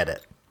why you get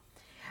it?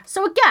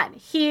 So again,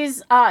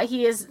 it's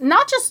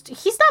not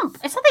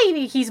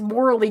that he's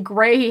morally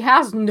gray, he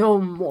has no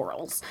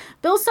morals.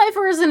 Bill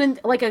Cipher is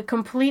like a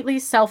completely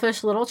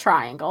selfish little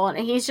triangle, and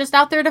he's just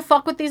out there to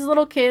fuck with these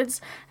little kids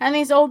and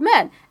these old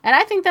men. And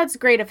I think that's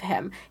great of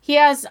him. He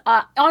has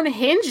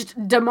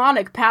unhinged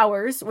demonic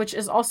powers, which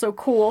is also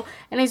cool,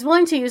 and he's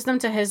willing to use them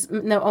to his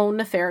own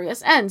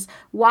nefarious ends.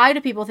 Why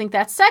do people think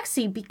that's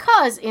sexy?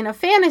 Because in a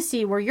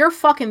fantasy where you're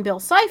fucking Bill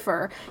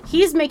Cipher,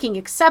 he's making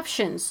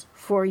exceptions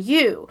for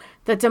you.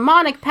 The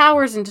demonic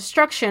powers and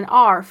destruction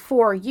are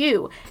for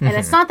you. And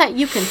it's not that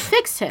you can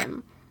fix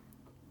him.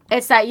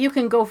 It's that you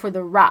can go for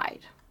the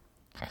ride.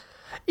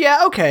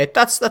 Yeah, okay.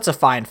 That's a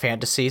fine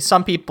fantasy.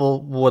 Some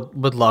people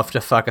would love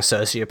to fuck a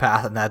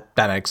sociopath, and that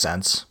makes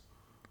sense.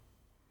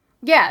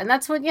 Yeah, and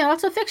that's what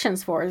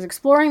fiction's for, is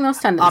exploring those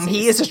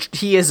tendencies.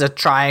 He is a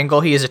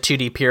triangle, he is a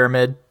 2D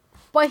pyramid.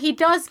 But he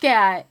does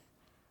get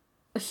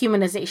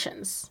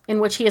humanizations, in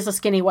which he is a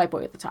skinny white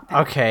boy at the top.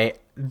 Okay,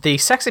 the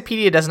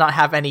Sexopedia does not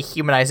have any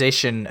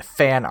humanization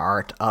fan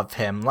art of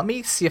him. Let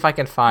me see if I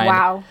can find...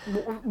 Wow,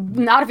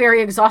 not a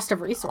very exhaustive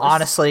resource.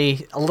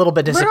 Honestly, a little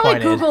bit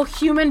disappointed. Literally Google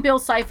human Bill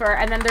Cipher,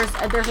 and then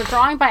there's a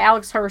drawing by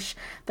Alex Hirsch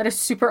that is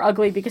super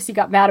ugly because he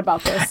got mad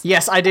about this.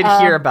 Yes, I did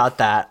hear about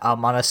that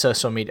on a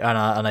social media,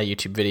 on a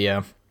YouTube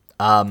video.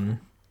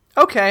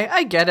 Okay,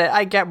 I get it.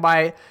 I get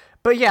why...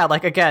 But yeah,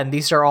 like, again,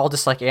 these are all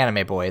just, like,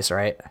 anime boys,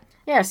 right?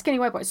 Yeah, skinny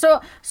white boys.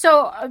 So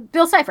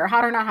Bill Cipher,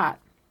 hot or not hot?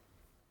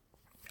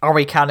 Are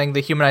we counting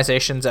the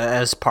humanizations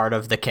as part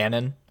of the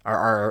canon,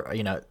 or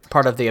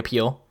part of the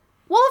appeal?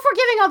 Well,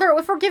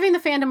 if we're giving the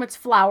fandom its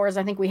flowers,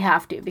 I think we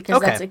have to,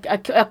 because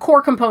that's a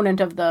core component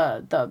of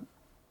the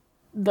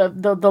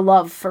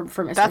love for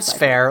Mr. That's Cipher.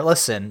 fair.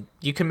 Listen,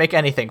 you can make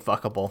anything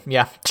fuckable.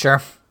 Yeah,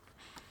 sure.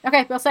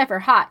 Okay, Bill Cipher,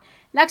 hot.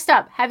 Next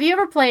up, have you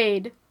ever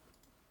played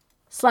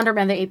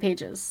Slenderman: The 8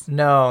 Pages?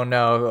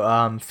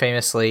 No.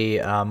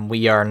 Famously,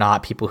 we are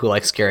not people who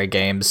like scary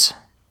games.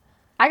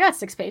 I got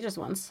 6 pages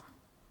once.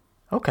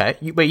 Okay.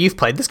 Wait, you've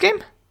played this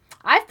game?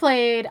 I'm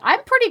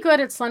pretty good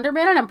at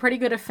Slenderman, and I'm pretty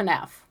good at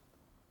FNAF.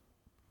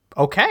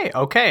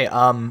 Okay.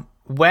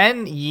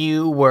 When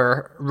you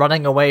were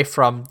running away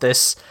from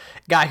this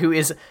guy who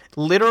is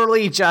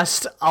literally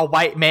just a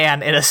white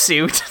man in a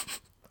suit,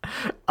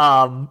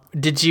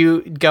 did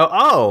you go,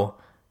 oh,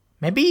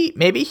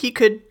 maybe he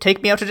could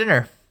take me out to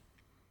dinner?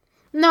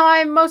 No,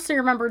 I mostly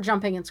remember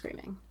jumping and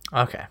screaming.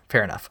 Okay,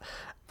 fair enough.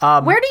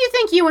 Where do you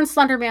think you and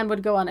Slenderman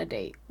would go on a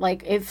date?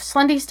 Like, if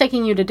Slendy's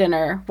taking you to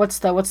dinner, what's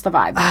the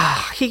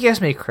vibe? He gives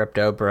me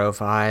crypto bro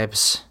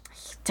vibes.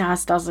 He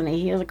does, doesn't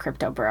he? He is a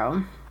crypto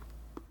bro.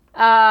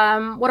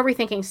 What are we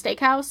thinking?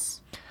 Steakhouse?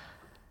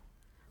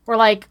 Or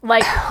like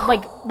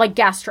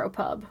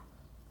gastropub?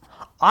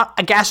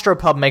 A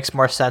gastropub makes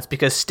more sense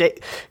because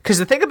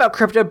the thing about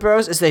crypto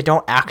bros is they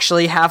don't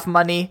actually have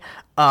money,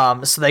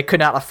 so they could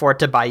not afford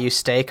to buy you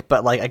steak.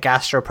 But like a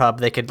gastropub,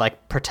 they could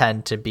like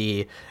pretend to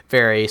be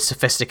very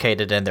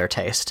sophisticated in their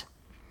taste.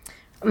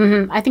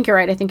 I think you're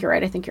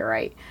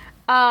right.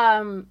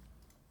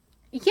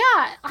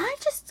 Yeah,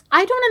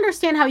 I don't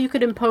understand how you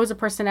could impose a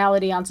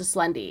personality onto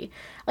Slendy.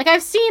 Like,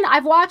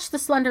 I've watched the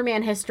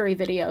Slenderman history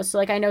videos, so,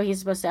 like, I know he's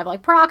supposed to have,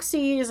 like,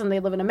 proxies, and they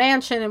live in a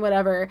mansion and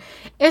whatever.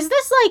 Is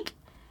this, like,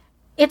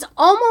 it's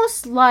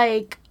almost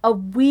like a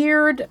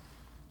weird,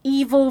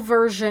 evil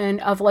version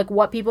of, like,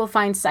 what people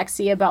find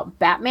sexy about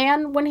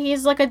Batman when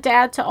he's, like, a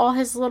dad to all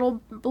his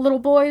little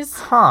boys.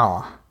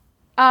 Huh.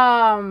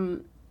 I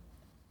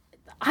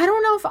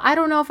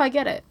don't know if I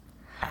get it.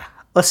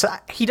 Listen,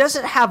 he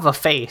doesn't have a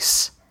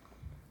face.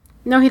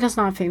 No, he does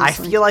not, famously. I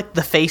feel like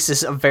the face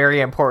is a very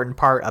important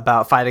part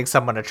about finding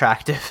someone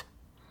attractive.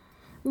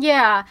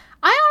 Yeah.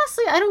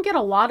 I don't get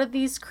a lot of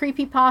these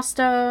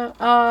creepypasta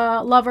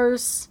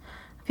lovers.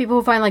 People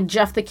who find, like,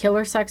 Jeff the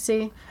Killer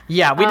sexy.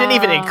 Yeah, we didn't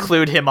even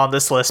include him on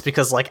this list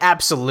because, like,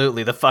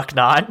 absolutely the fuck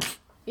not.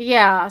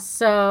 Yeah,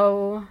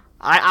 so...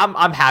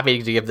 I'm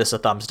happy to give this a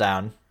thumbs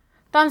down.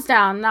 Thumbs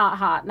down. Not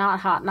hot.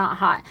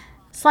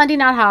 Slendy,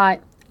 not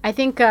hot. I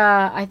think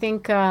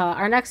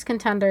our next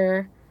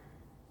contender,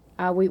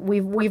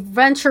 we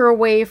venture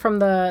away from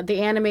the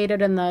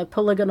animated and the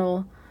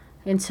polygonal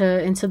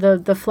into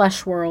the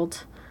flesh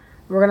world.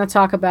 We're gonna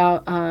talk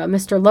about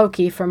Mr.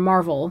 Loki from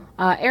Marvel.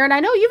 Aaron, I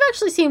know you've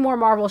actually seen more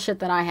Marvel shit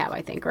than I have.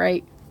 I think,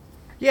 right?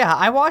 Yeah,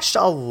 I watched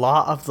a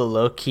lot of the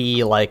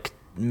Loki like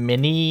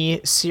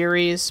mini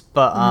series,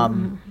 but I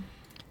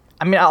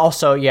mean,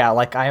 also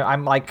like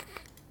I'm like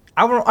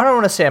I don't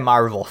want to say a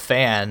Marvel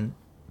fan.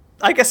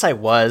 I guess I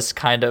was,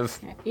 kind of.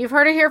 You've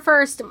heard it here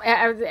first.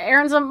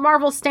 Aaron's a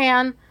Marvel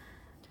stan.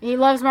 He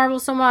loves Marvel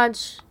so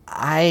much.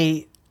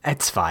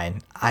 It's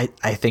fine. I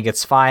think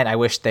it's fine. I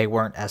wish they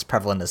weren't as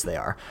prevalent as they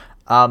are.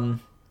 I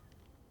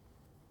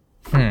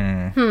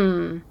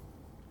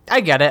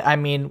get it. I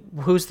mean,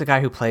 who's the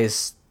guy who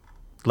plays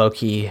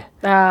Loki?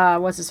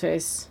 What's his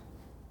face?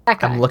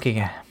 That guy. I'm looking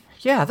at...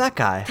 Yeah, that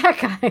guy. That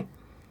guy.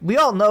 We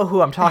all know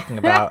who I'm talking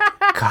about.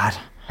 God.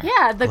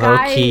 Yeah, the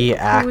Loki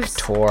guy who's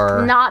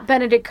actor. Not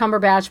Benedict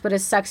Cumberbatch, but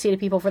is sexy to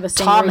people for the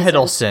same Tom reason.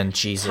 Hiddleston,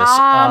 Jesus.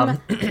 Tom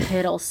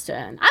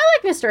Hiddleston. I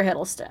like Mr.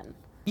 Hiddleston.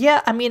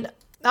 Yeah, I mean,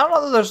 I don't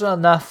know that there's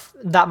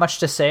that much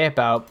to say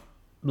about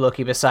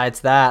Loki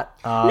besides that.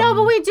 No,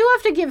 but we do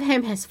have to give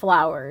him his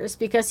flowers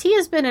because he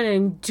has been an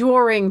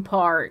enduring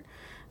part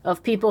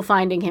of people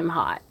finding him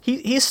hot.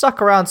 He's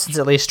stuck around since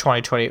at least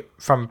 2020,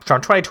 from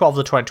 2012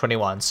 to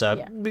 2021. So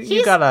yeah.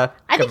 you gotta.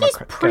 I think he's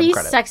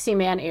pre-Sexy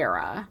Man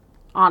era.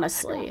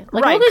 Honestly,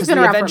 like, right? Because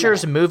the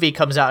Avengers movie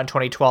comes out in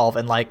 2012,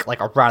 and like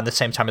around the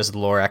same time as the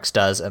Lorax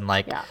does, and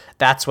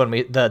that's when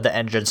the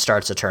engine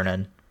starts to turn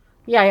in.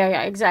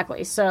 Yeah,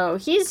 exactly. So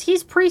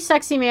he's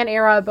pre-Sexy Man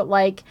era, but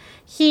like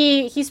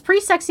he's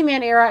pre-Sexy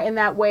Man era in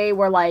that way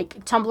where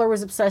like Tumblr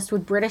was obsessed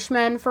with British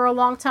men for a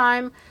long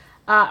time.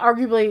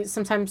 Arguably,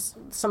 sometimes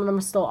some of them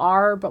still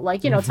are, but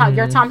like, you know,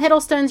 your Tom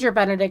Hiddlestons, your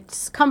Benedict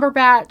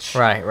Cumberbatch,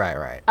 right.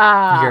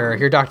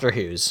 Your Doctor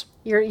Who's.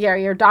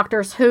 Your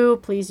Doctors Who,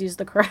 please use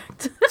the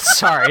correct.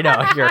 Sorry,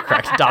 no, you're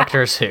correct.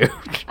 Doctors Who.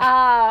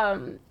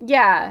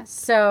 Yeah.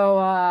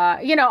 So,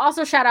 you know,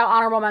 also shout out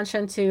honorable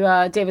mention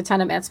to David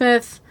Tennant, Matt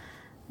Smith,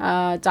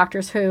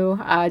 Doctors Who,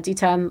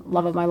 D10,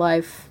 love of my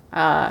life.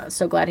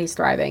 So glad he's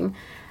thriving.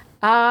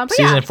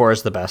 Season 4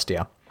 is the best,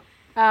 yeah.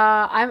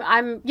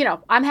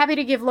 I'm happy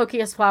to give Loki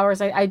his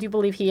flowers. I do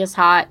believe he is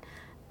hot.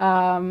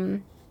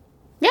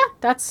 Yeah,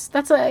 I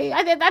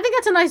think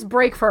that's a nice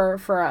break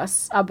for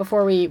us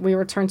before we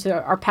return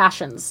to our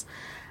passions.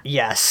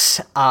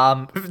 Yes.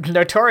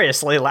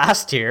 Notoriously,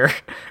 last year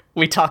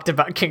we talked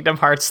about Kingdom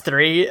Hearts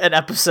 3, an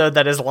episode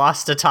that is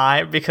lost to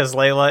time because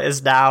Layla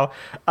is now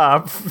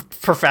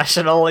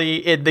professionally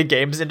in the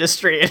games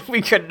industry, and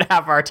we couldn't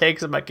have our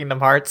takes about Kingdom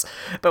Hearts.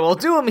 But we'll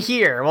do them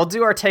here. We'll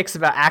do our takes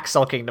about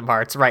Axel Kingdom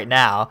Hearts right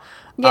now.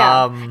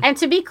 Yeah, and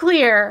to be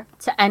clear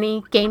to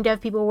any game dev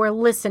people who are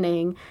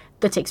listening,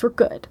 the takes were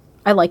good.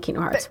 I like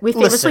Kingdom Hearts. We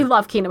famously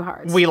love Kingdom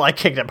Hearts. We like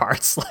Kingdom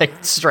Hearts,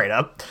 like, straight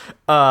up.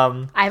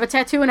 I have a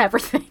tattoo and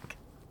everything.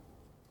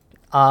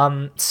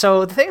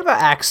 So the thing about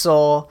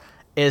Axel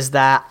is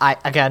that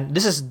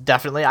this is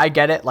definitely, I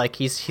get it. Like,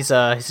 he's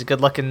a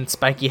good-looking,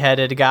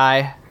 spiky-headed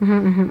guy.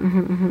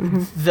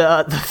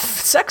 The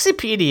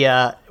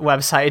Sexypedia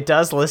website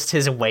does list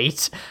his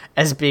weight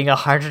as being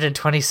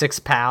 126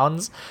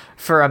 pounds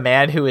for a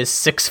man who is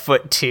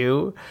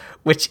 6'2",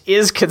 which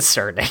is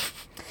concerning.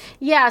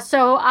 Yeah,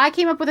 so I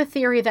came up with a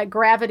theory that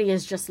gravity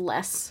is just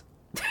less.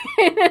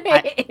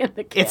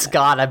 It's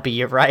gotta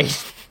be,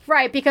 right?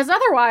 Right, because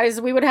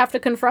otherwise we would have to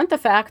confront the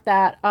fact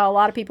that a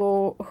lot of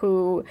people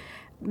who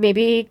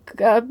maybe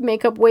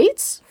make up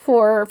weights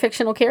for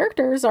fictional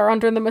characters are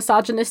under the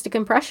misogynistic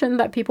impression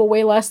that people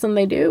weigh less than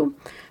they do.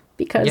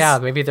 Because yeah,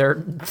 maybe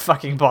they're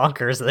fucking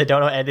bonkers. They don't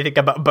know anything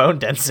about bone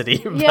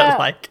density. Yeah, but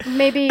like,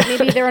 maybe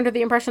they're under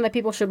the impression that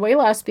people should weigh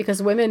less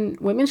because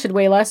women should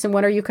weigh less. And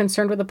when are you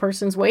concerned with a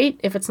person's weight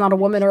if it's not a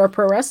woman or a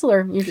pro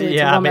wrestler? Usually,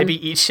 it's a woman.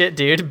 Maybe eat shit,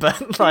 dude.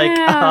 But like,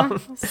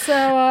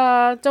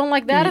 so don't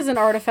like that as an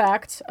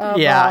artifact. Of,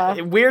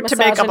 weird to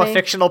make up a misogyny.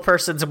 fictional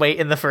person's weight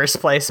in the first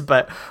place,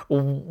 but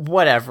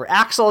whatever.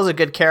 Axel is a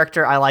good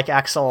character. I like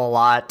Axel a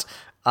lot.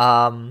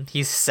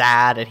 He's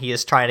sad and he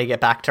is trying to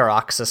get back to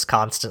Roxas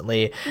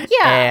constantly.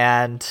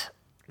 Yeah. And,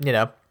 you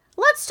know.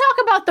 Let's talk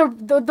about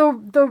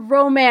the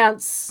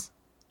romance,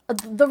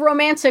 the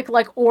romantic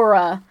like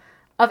aura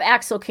of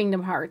Axel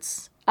Kingdom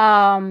Hearts.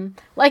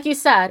 Like you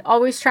said,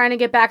 always trying to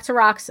get back to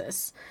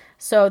Roxas.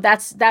 So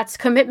that's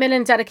commitment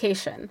and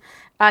dedication.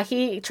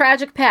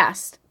 Tragic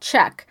past,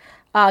 check.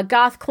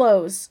 Goth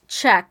clothes,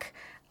 check.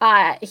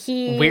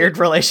 Weird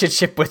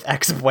relationship with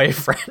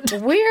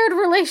ex-boyfriend. Weird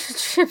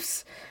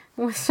relationships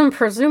with some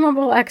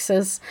presumable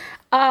exes.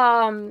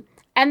 And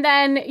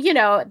then, you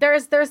know,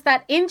 there's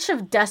that inch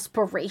of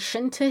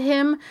desperation to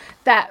him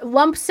that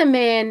lumps him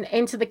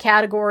into the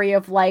category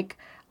of like,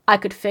 I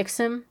could fix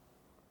him.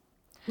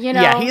 You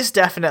know? Yeah, he's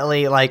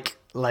definitely like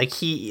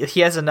he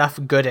has enough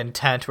good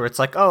intent where it's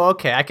like, oh,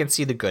 okay, I can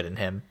see the good in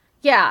him.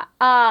 Yeah.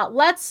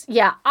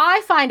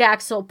 I find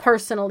Axel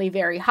personally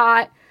very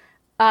hot.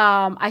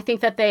 I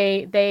think that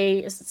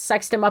they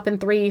sexed him up in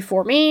 3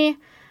 for me.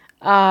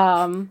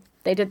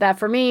 They did that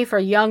for me, for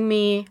young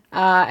me,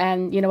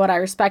 and you know what? I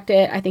respect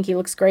it. I think he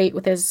looks great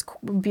with his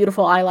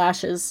beautiful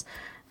eyelashes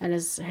and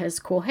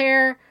his cool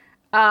hair.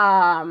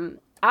 I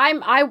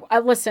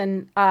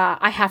listen.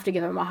 I have to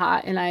give him a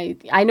hot, and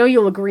I know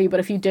you'll agree. But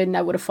if you didn't,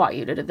 I would have fought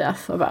you to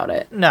death about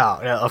it. No,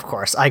 of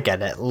course, I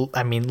get it.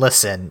 I mean,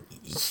 listen,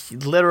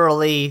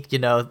 literally, you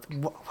know,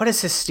 what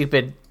is his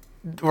stupid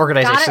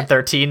Organization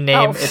 13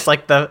 name? Oh. It's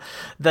like the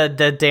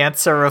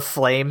Dancer of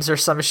Flames or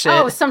some shit.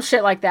 Oh, some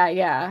shit like that,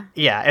 yeah.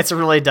 Yeah, it's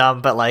really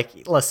dumb, but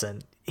like,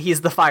 listen,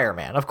 he's the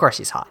fireman. Of course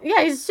he's hot.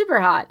 Yeah, he's super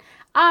hot.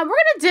 We're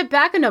gonna dip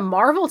back into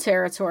Marvel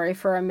territory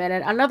for a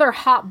minute. Another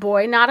hot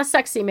boy, not a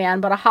sexy man,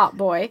 but a hot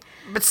boy.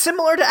 But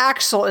similar to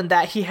Axel in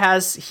that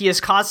he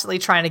is constantly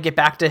trying to get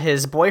back to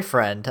his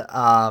boyfriend,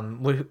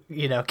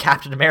 you know,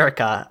 Captain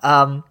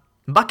America.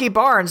 Bucky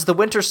Barnes, the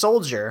Winter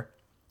Soldier.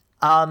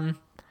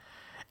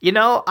 You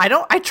know,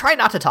 I try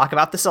not to talk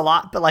about this a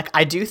lot, but like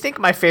I do think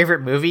my favorite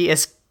movie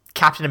is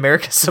Captain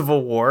America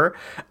Civil War.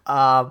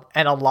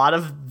 And a lot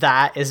of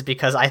that is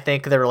because I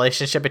think the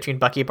relationship between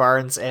Bucky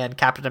Barnes and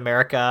Captain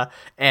America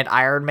and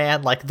Iron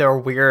Man, like their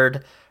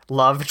weird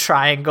love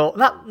triangle,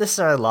 not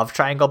necessarily love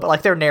triangle, but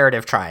like their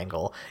narrative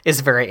triangle is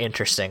very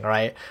interesting,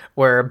 right?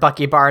 Where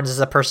Bucky Barnes is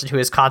a person who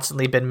has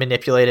constantly been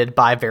manipulated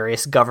by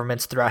various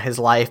governments throughout his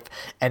life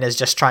and is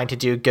just trying to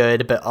do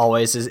good, but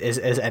always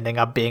is ending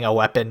up being a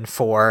weapon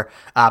for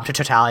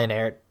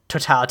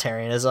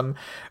totalitarianism.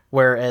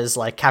 Whereas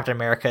like Captain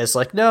America is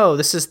like, no,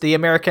 this is the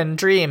American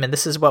dream, and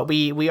this is what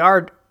we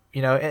are,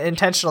 you know,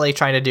 intentionally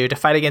trying to do to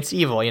fight against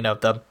evil, you know,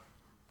 the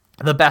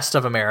best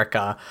of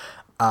America,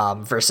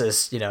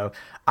 versus, you know,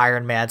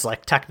 Iron Man's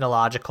like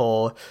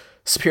technological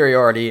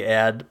superiority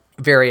and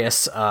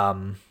various,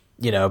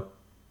 you know,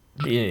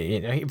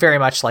 very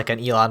much like an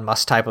Elon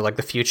Musk type of like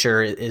the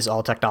future is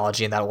all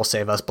technology and that will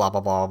save us, blah,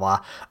 blah, blah, blah,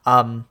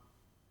 blah.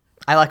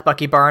 I like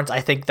Bucky Barnes.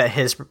 I think that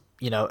his,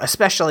 you know,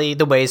 especially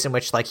the ways in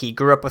which like he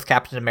grew up with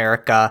Captain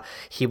America,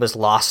 he was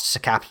lost to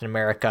Captain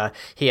America,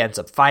 he ends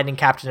up fighting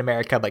Captain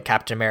America, but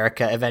Captain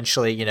America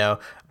eventually, you know,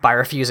 by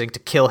refusing to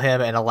kill him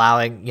and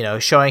allowing, you know,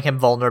 showing him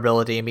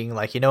vulnerability and being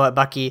like, you know what,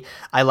 Bucky,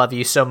 I love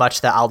you so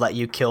much that I'll let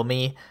you kill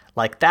me.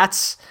 Like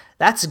that's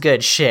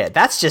good shit.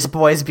 That's just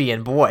boys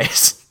being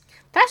boys.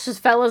 That's just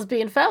fellas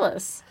being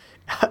fellas.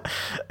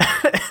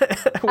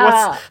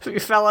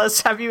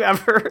 Fellas, have you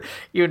ever,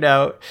 you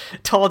know,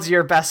 told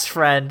your best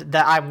friend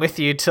that I'm with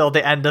you till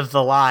the end of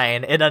the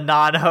line in a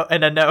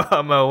no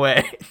homo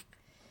way?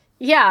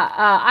 Yeah,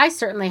 I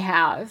certainly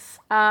have.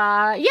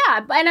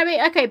 Yeah, and I mean,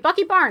 okay,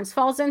 Bucky Barnes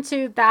falls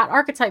into that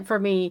archetype for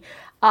me.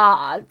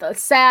 The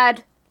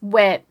sad,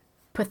 wet,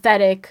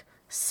 pathetic,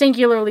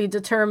 singularly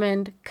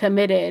determined,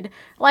 committed.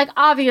 Like,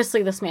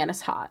 obviously this man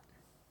is hot.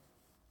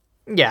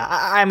 Yeah,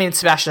 I mean,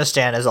 Sebastian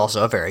Stan is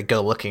also a very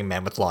good-looking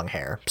man with long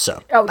hair,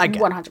 so... Oh,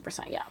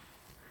 100%, yeah.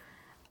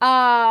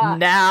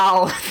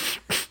 Now,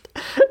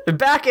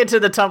 back into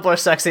the Tumblr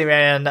sexy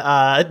man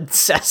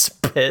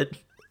cesspit.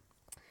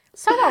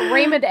 Let's talk about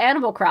Raymond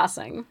Animal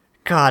Crossing.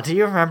 God, do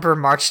you remember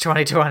March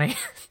 2020?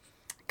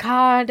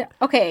 God.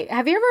 Okay,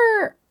 have you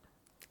ever...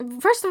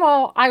 First of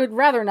all, I would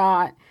rather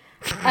not.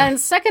 And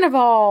second of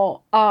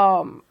all,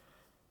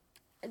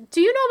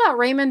 do you know about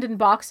Raymond in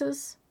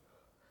boxes?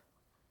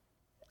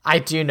 I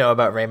do know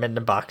about Raymond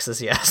in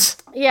boxes, yes.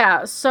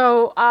 Yeah,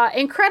 so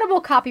incredible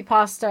copy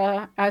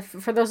pasta,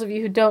 for those of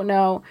you who don't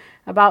know,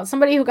 about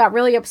somebody who got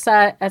really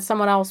upset at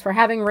someone else for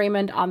having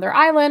Raymond on their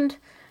island,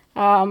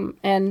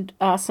 And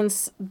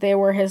since they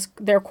were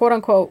their quote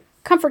unquote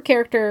comfort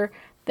character,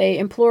 they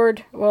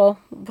implored, well,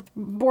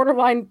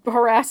 borderline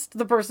harassed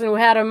the person who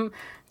had him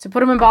to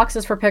put him in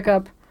boxes for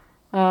pickup.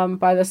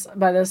 By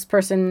this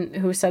person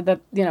who said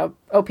that, you know,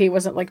 OP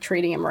wasn't like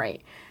treating him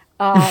right.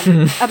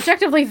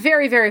 Objectively,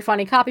 very, very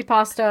funny copy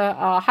pasta.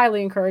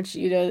 Highly encourage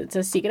you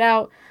to seek it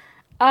out.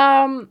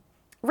 Raymond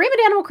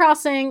Animal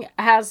Crossing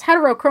has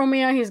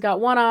heterochromia. He's got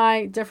one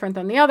eye different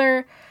than the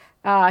other.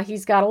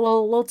 He's got a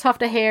little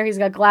tuft of hair. He's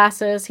got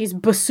glasses. He's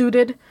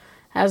besuited,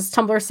 as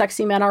Tumblr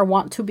sexy men are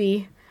wont to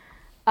be.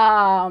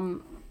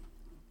 Now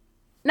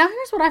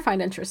here's what I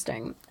find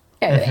interesting.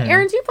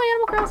 Aaron, do you play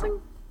Animal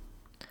Crossing?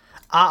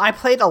 I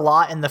played a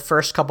lot in the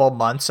first couple of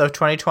months of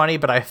 2020,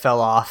 but I fell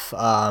off,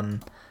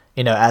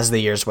 as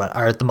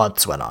the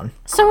months went on.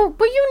 So,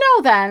 but you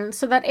know then,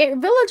 so that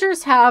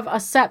villagers have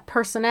a set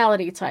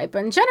personality type,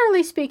 and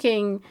generally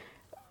speaking,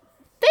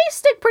 they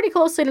stick pretty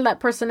closely to that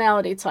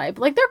personality type.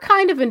 Like, they're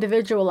kind of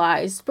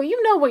individualized, but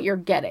you know what you're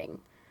getting.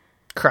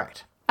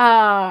 Correct.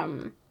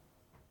 So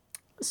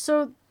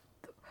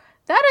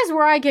that is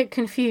where I get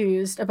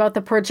confused about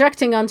the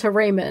projecting onto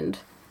Raymond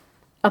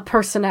a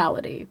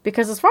personality,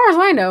 because as far as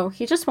I know,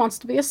 he just wants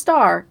to be a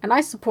star, and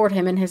I support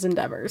him in his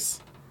endeavors.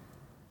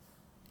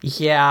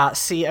 Yeah,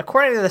 see,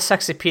 according to the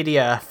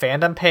Sexypedia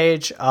fandom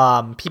page,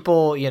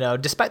 people,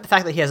 despite the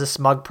fact that he has a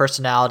smug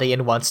personality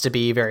and wants to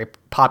be very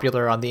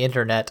popular on the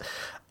internet,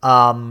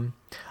 a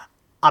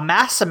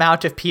mass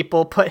amount of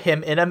people put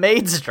him in a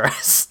maid's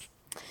dress.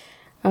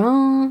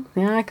 Oh,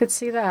 yeah, I could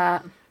see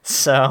that.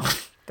 So,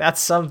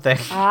 that's something.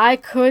 I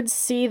could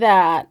see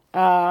that.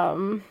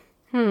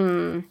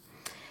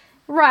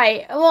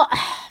 Right. Well,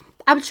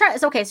 I'm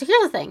trying. Okay, so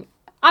here's the thing.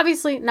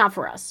 Obviously, not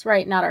for us,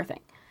 right? Not our thing.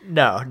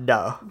 No.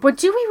 But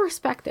do we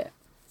respect it?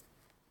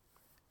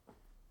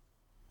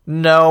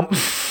 No.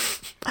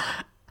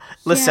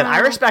 Listen, Yeah. I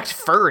respect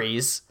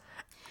furries.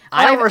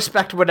 I don't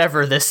respect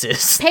whatever this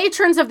is.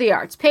 Patrons of the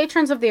arts,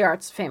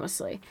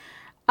 famously.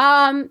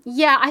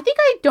 Yeah, I think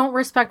I don't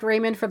respect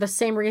Raymond for the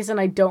same reason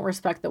I don't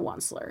respect the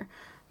Onceler.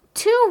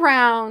 Too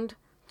round,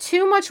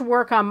 too much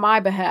work on my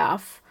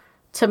behalf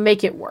to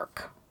make it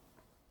work.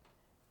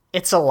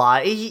 It's a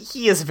lot.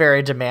 He is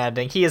very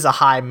demanding. He is a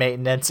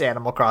high-maintenance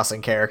Animal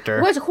Crossing character.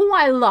 Who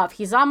I love.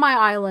 He's on my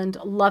island.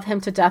 Love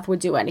him to death. Would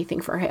do anything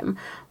for him.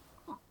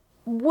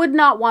 Would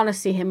not want to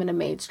see him in a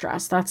maid's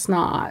dress. That's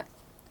not...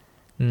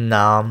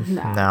 No.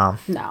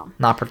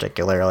 Not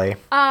particularly.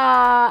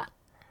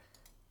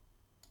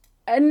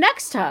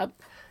 Next up...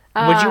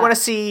 Would you want to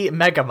see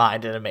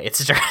Megamind in a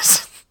maid's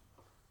dress?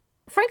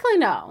 Frankly,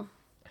 no.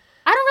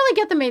 I don't really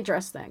get the maid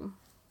dress thing.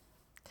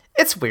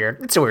 It's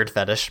weird. It's a weird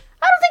fetish.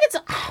 I don't think it's...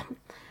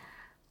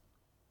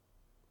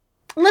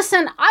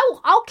 Listen,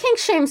 I'll kink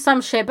shame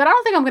some shit, but I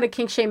don't think I'm gonna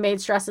kink shame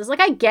maid's dresses. Like,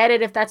 I get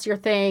it if that's your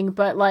thing,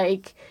 but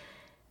like,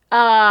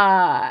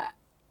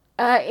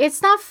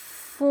 it's not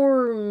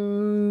for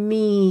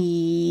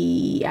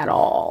me at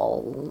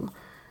all.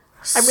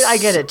 I mean, I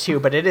get it too,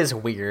 but it is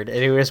weird.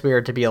 It is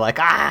weird to be like,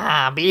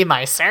 be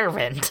my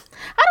servant. I don't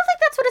think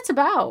that's what it's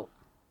about.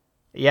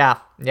 Yeah.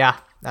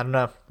 I don't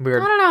know.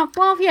 Weird. I don't know.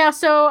 Well, yeah.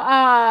 So,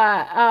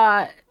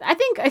 I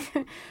think I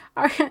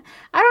don't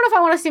know if I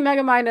want to see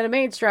Megamind in a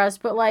maid's dress,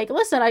 but like,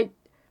 listen, I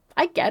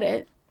get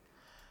it.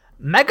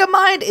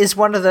 Megamind is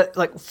one of the,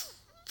 like,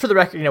 for the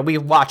record, we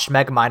watched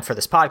Megamind for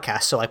this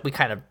podcast, so like we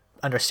kind of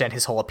understand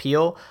his whole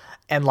appeal,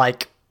 and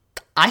like,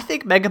 I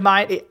think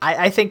Megamind,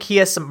 I think he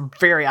has some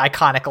very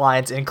iconic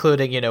lines,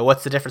 including,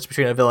 what's the difference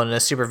between a villain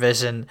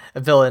and a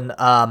villain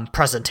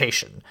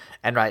presentation,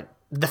 and right.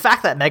 The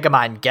fact that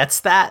Megamind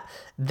gets that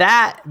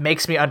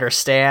makes me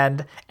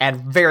understand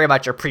and very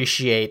much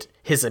appreciate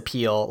his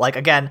appeal. Like,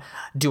 again,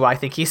 do I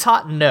think he's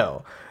hot?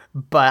 No.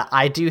 But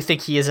I do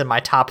think he is in my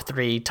top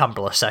 3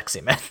 Tumblr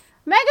sexy men.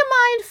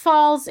 Megamind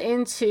falls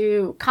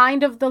into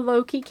kind of the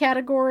Loki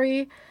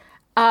category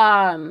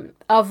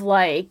of,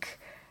 like,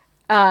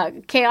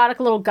 chaotic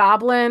little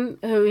goblin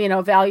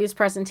who, values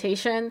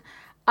presentation.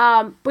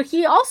 But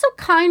he also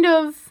kind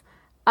of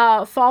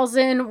falls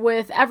in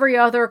with every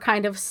other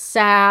kind of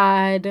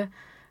sad,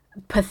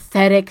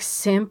 pathetic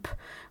simp,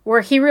 where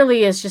he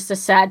really is just a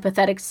sad,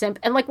 pathetic simp.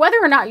 And like, whether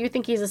or not you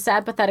think he's a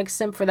sad, pathetic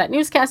simp for that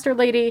newscaster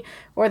lady,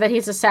 or that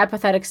he's a sad,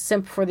 pathetic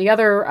simp for the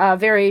other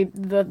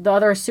the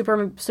other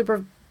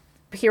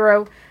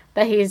superhero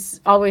that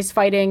he's always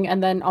fighting,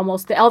 and then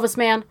almost the Elvis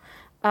Man,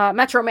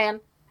 Metro Man.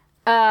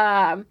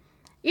 That's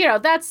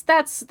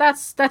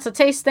a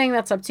taste thing.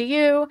 That's up to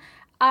you.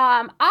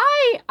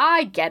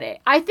 I get it.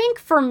 I think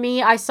for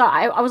me, I was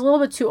a little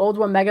bit too old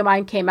when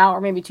Megamind came out,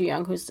 or maybe too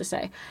young, who's to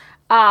say.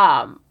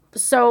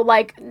 So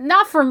like,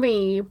 not for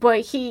me,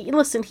 but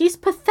he's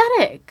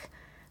pathetic.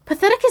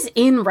 Pathetic is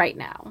in right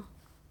now.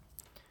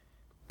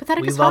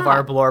 Pathetic is hot. We love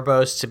our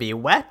Blorbos to be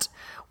wet,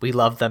 we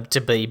love them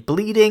to be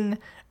bleeding,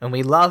 and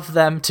we love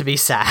them to be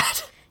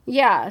sad.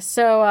 Yeah,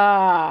 so,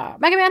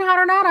 Megaman hot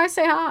or not, I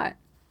say hot.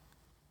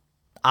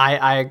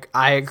 I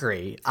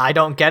agree. I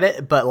don't get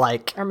it, but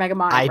like, or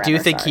Megamind, I do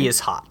think he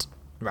is hot.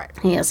 Right.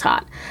 He is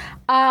hot.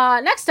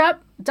 Next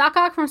up, Doc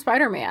Ock from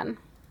Spider-Man.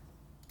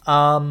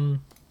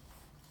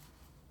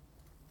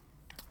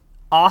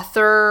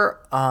 Author,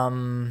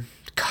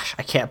 gosh,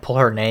 I can't pull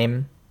her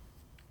name,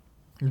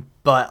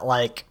 but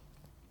like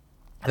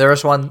there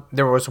was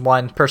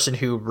one person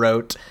who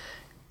wrote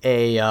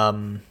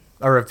a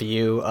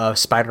review of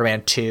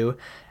Spider-Man 2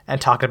 and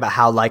talking about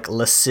how like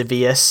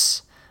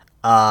lascivious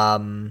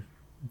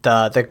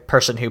the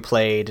person who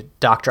played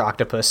Dr.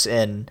 Octopus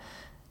in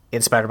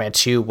Spider-Man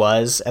 2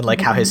 was, and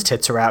like how his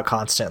tits were out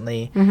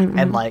constantly.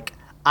 And like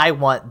I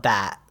want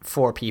that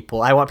for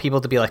people. I want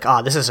people to be like,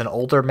 oh, this is an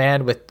older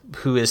man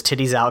who is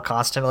titties out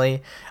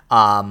constantly.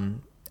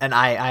 And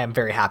I am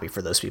very happy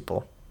for those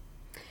people.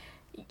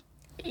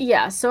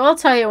 Yeah, so I'll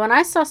tell you, when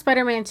I saw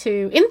Spider-Man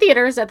 2 in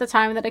theaters at the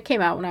time that it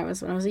came out when I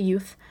was a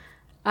youth,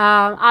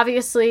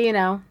 obviously, you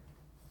know,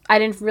 I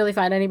didn't really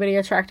find anybody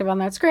attractive on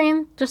that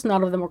screen. Just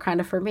none of them were kind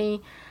of for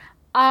me.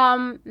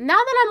 Now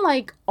that I'm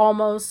like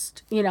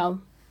almost, you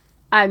know,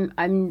 I'm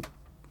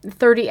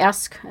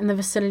 30-esque, in the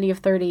vicinity of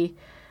 30.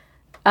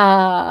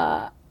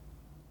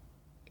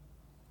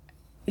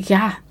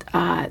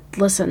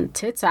 Listen,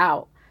 tits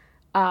out.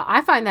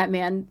 I find that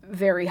man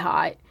very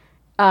hot.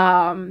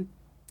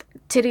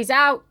 Titties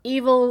out,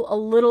 evil, a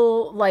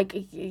little, like,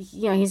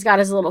 you know, he's got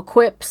his little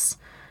quips.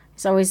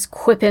 He's always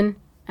quipping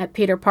at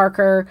Peter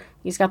Parker.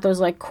 He's got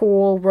those, like,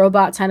 cool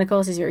robot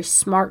tentacles. He's very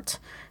smart.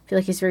 I feel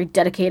like he's very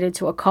dedicated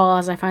to a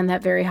cause. I find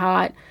that very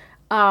hot.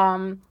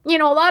 You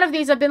know, a lot of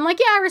these have been like,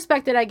 yeah, I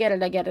respect it. I get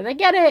it.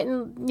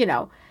 And, you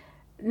know,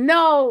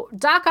 no,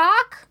 Doc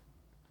Ock,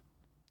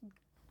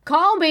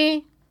 call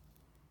me.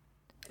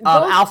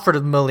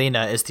 Alfred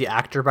Molina is the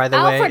actor, by the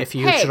way, if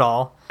you should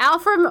all.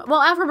 Alfred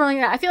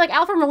Molina. I feel like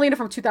Alfred Molina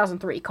from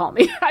 2003, call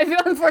me.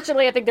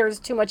 Unfortunately, I think there's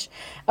too much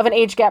of an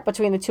age gap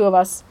between the two of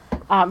us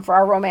for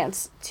our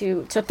romance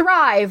to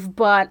thrive.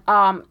 But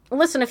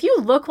listen, if you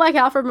look like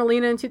Alfred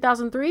Molina in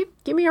 2003,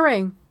 give me a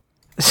ring.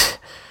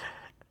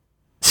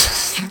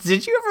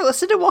 Did you ever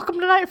listen to Welcome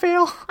to Night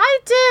Vale? I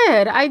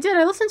did. I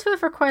listened to it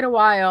for quite a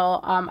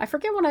while. I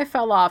forget when I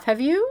fell off. Have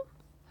you?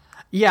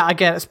 Yeah,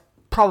 again, it's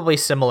probably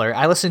similar.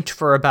 I listened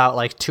for about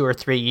like 2 or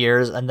 3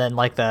 years, and then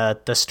like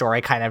the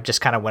story kind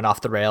of went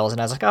off the rails,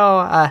 and I was like,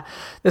 oh,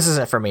 this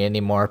isn't for me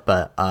anymore.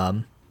 But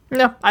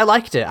no, I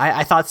liked it.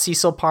 I thought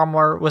Cecil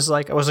Palmer was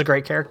a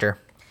great character.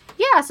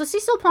 Yeah, so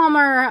Cecil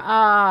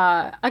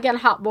Palmer, again,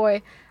 hot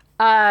boy,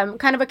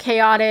 kind of a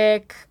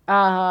chaotic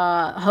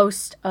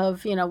host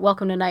of, you know,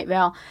 Welcome to Night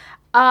Vale.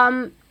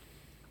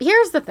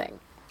 Here's the thing.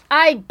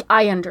 I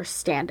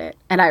understand it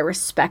and I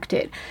respect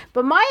it.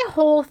 But my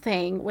whole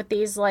thing with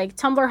these like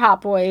Tumblr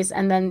hot boys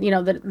and then, you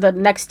know, the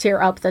next tier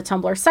up, the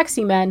Tumblr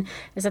sexy men,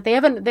 is that they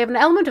have an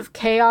element of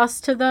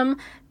chaos to them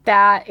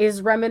that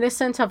is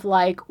reminiscent of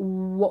like,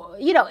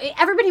 you know,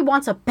 everybody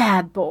wants a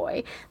bad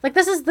boy. Like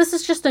this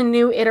is just a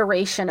new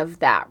iteration of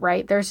that,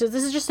 right? This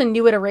is just a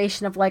new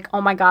iteration of like,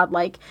 oh my God,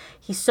 like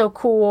he's so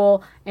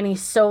cool and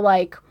he's so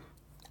like,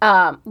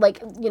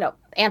 you know,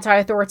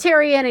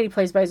 anti-authoritarian and he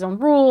plays by his own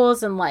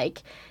rules and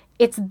like,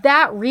 it's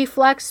that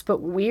reflex,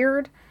 but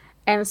weird.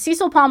 And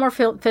Cecil Palmer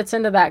fits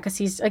into that because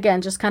he's, again,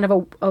 just kind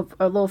of a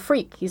little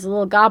freak. He's a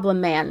little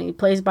goblin man. And he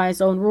plays by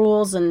his own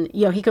rules. And,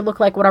 you know, he could look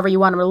like whatever you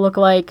want him to look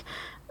like.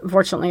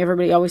 Unfortunately,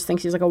 everybody always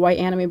thinks he's like a white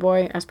anime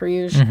boy, as per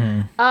usual.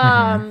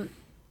 Personally,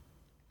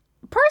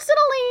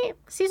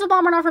 Cecil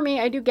Palmer, not for me.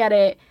 I do get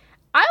it.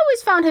 I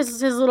always found his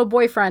little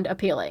boyfriend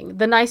appealing.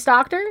 The nice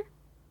doctor?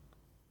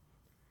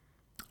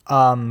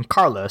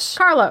 Carlos.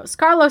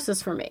 Carlos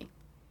is for me.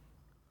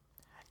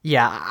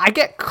 Yeah, I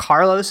get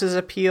Carlos's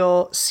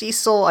appeal.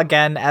 Cecil,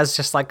 again, as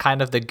just like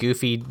kind of the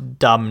goofy,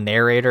 dumb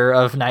narrator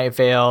of Night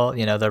Vale,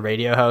 you know, the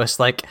radio host.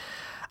 Like,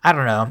 I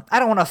don't know. I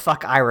don't want to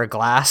fuck Ira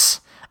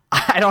Glass.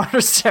 I don't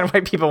understand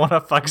why people want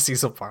to fuck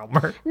Cecil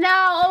Palmer.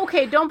 Now,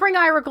 okay, don't bring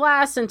Ira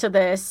Glass into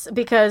this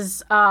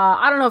because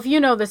I don't know if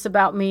you know this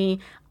about me.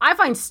 I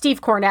find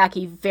Steve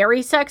Kornacki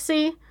very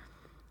sexy.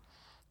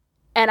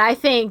 And I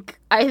think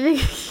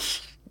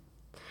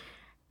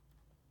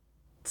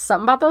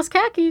something about those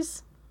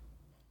khakis.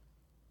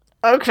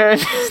 Okay.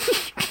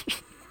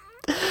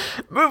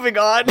 Moving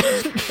on.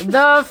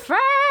 The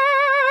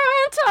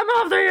Phantom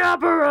of the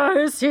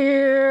Opera is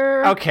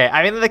here. Okay,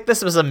 I mean, like,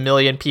 this was a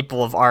million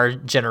people of our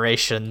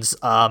generation's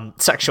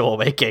sexual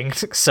awakening.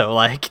 So,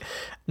 like,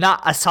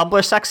 not a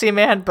Tumblr sexy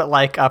man, but,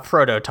 like, a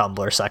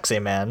proto-Tumblr sexy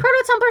man.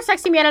 Proto-Tumblr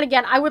sexy man, and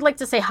again, I would like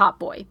to say hot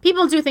boy.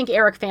 People do think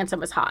Eric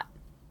Phantom is hot.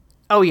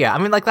 Oh, yeah. I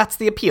mean, like, that's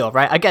the appeal,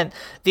 right? Again,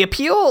 the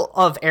appeal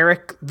of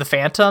Eric the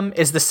Phantom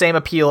is the same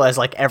appeal as,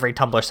 like, every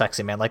Tumblr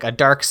sexy man. Like, a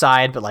dark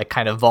side, but, like,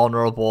 kind of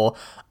vulnerable,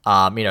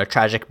 you know,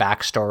 tragic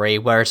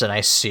backstory, wears a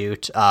nice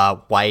suit,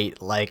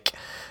 white, like,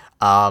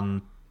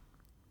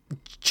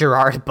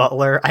 Gerard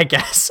Butler, I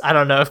guess. I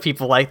don't know if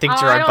people, like, think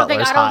Gerard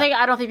Butler's hot.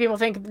 I don't think people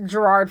think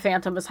Gerard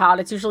Phantom is hot.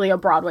 It's usually a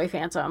Broadway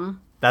Phantom.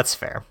 That's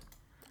fair.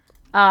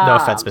 No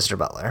offense, Mr.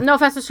 Butler. No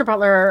offense, Mr.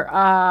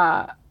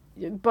 Butler.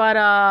 But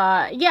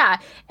yeah,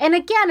 and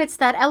again, it's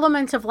that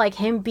element of like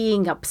him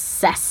being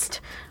obsessed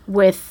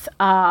with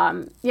you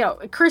know,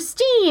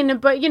 Christine,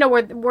 but you know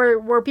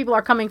where people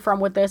are coming from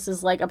with this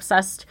is like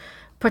obsessed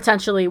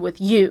potentially with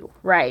you,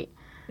 right?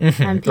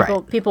 And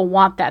people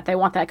want that. They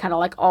want that kind of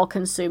like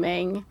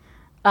all-consuming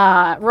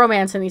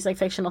romance in these like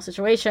fictional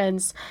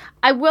situations.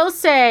 I will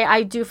say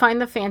I do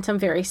find the Phantom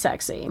very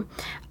sexy.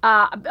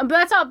 But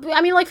that's all.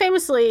 I mean, like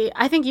famously,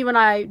 I think you and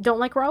I don't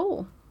like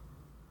Raoul.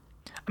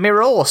 I mean,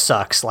 Raoul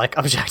sucks, like,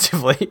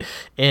 objectively.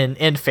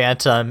 In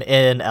Phantom,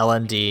 in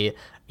L&D,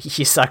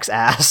 he sucks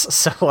ass.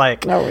 So,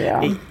 like, oh,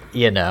 yeah.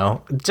 You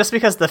know, just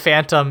because the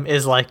Phantom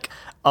is, like,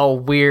 a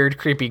weird,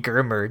 creepy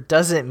groomer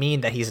doesn't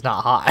mean that he's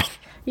not hot.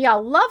 Yeah,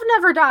 Love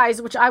Never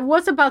Dies, which I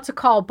was about to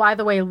call, by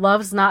the way,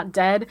 Love's Not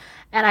Dead.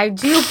 And I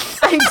do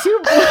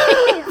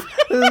believe...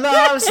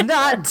 Love's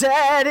not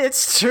dead,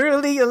 it's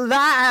truly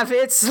alive,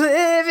 it's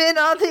living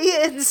on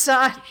the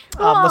inside.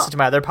 Listen to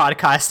my other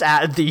podcast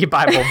at The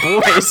Bible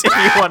Boys if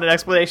you want an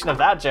explanation of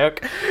that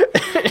joke.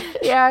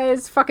 Yeah,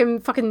 it's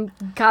fucking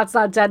God's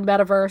Not Dead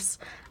metaverse.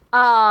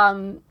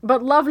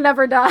 But Love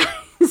Never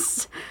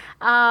Dies.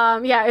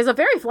 Yeah, is a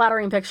very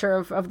flattering picture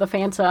of the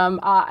Phantom.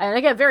 And I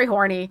get very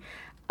horny.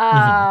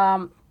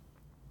 I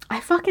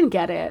fucking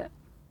get it.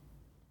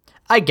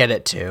 I get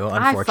it too,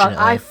 unfortunately.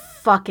 I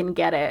fucking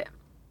get it.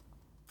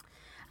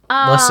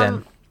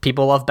 Listen,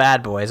 people love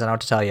bad boys. I don't know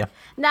what to tell you.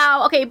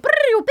 Now, okay,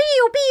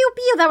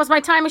 that was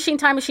my time machine.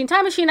 I'm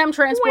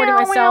transporting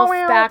myself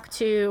back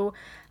to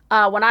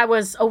when I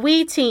was a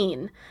wee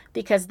teen,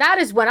 because that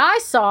is when I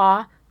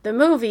saw the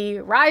movie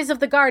Rise of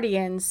the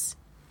Guardians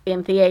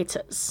in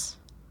theaters.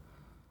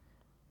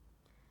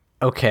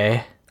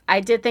 Okay. I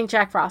did think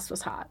Jack Frost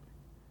was hot.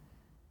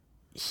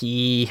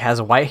 He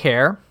has white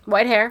hair.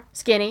 White hair,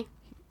 skinny.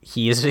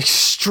 He is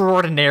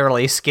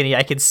extraordinarily skinny.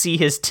 I can see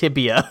his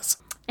tibias.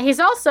 He's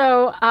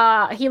also,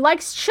 he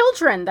likes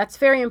children. That's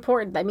very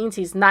important. That means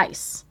he's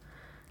nice.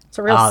 It's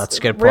a real, that's a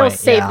good point. Real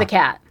save the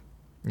cat.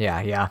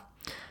 Yeah.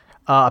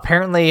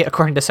 Apparently,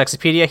 according to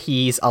Sexopedia,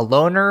 he's a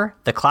loner,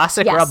 the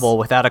classic rebel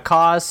without a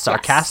cause,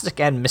 sarcastic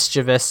and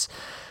mischievous.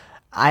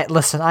 I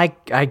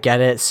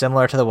get it.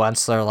 Similar to the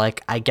Wensler,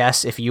 like, I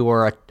guess if you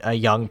were a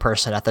young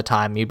person at the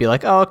time, you'd be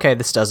like, oh, okay,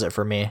 this does it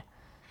for me.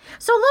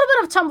 So a little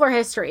bit of Tumblr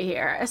history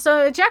here.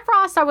 So Jack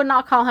Frost, I would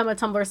not call him a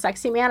Tumblr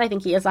sexy man. I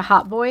think he is a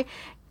hot boy.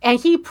 And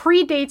he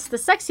predates the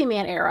sexy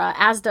man era,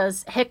 as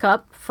does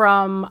Hiccup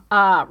from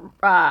How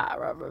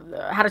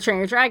to Train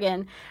Your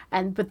Dragon.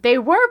 But they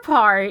were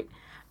part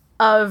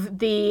of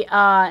the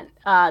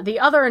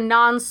other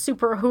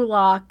non-super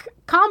Hulock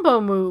combo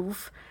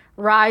move,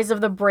 Rise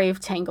of the Brave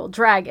Tangled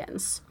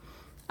Dragons.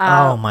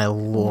 Oh my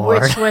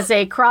lord. Which was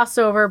a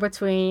crossover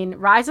between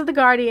Rise of the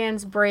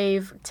Guardians,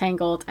 Brave,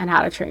 Tangled, and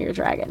How to Train Your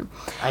Dragon.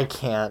 I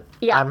can't.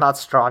 Yeah. I'm not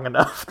strong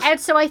enough. And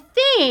so I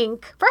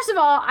think, first of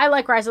all, I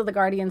like Rise of the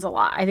Guardians a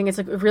lot. I think it's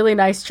a really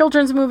nice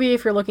children's movie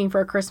if you're looking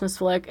for a Christmas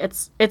flick.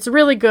 It's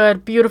really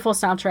good. Beautiful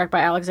soundtrack by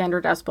Alexander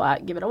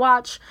Desplat. Give it a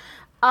watch.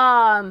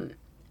 I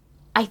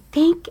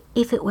think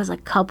if it was a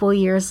couple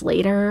years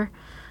later,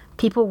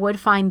 people would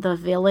find the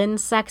villain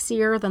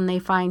sexier than they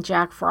find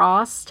Jack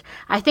Frost.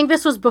 I think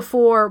this was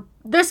before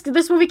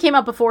this movie came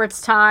out before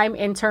its time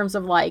in terms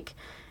of like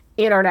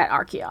internet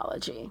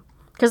archaeology,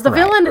 because the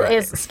villain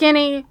is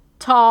skinny,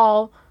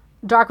 tall,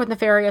 dark with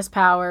nefarious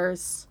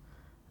powers.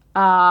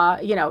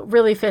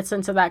 Really fits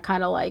into that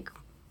kind of like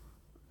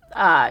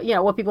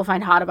what people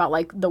find hot about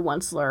like the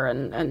Wensler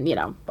and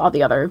all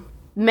the other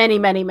many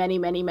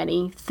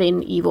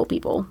thin evil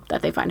people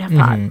that they find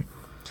hot.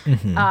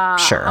 Mm-hmm.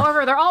 Sure.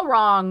 However, they're all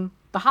wrong.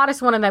 The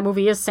hottest one in that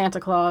movie is Santa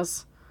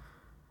Claus.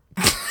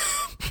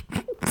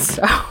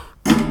 So.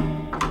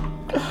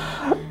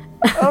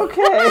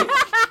 Okay.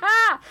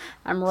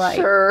 I'm right.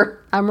 Sure.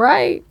 I'm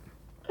right.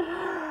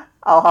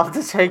 I'll have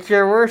to take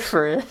your word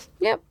for it.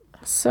 Yep.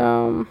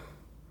 So.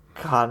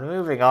 God,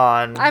 moving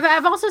on.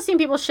 I've also seen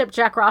people ship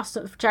Jack Frost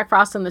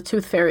and the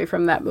Tooth Fairy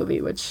from that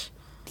movie, which.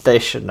 They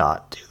should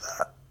not do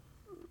that.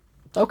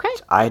 Okay.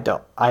 I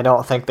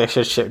don't think they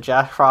should ship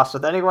Jack Frost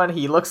with anyone.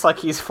 He looks like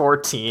he's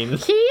 14.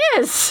 He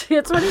is.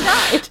 It's when he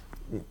died.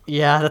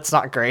 Yeah, that's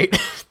not great.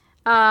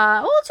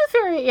 Tooth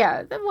Fairy,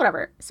 yeah,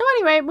 whatever. So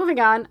anyway,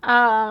 moving on.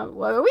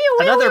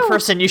 Another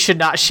person you should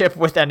not ship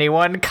with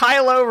anyone,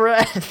 Kylo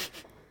Ren.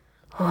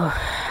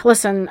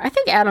 Listen, I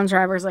think Adam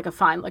Driver's like a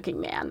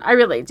fine-looking man. I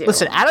really do.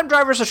 Listen, Adam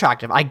Driver's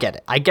attractive. I get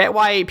it. I get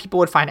why people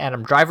would find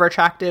Adam Driver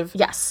attractive.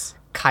 Yes.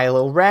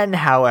 Kylo Ren,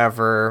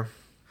 however...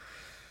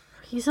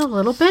 He's a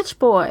little bitch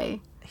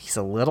boy. He's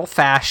a little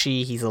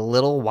fashy. He's a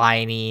little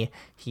whiny.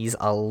 He's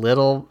a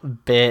little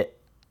bit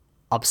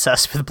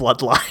obsessed with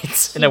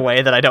bloodlines in a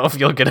way that I don't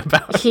feel good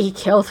about. He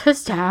killed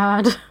his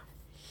dad.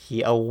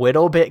 He a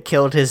little bit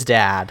killed his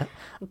dad.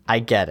 I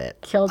get it.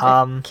 Killed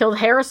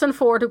Harrison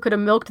Ford, who could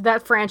have milked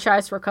that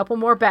franchise for a couple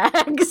more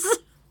bags.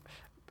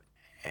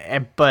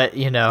 But,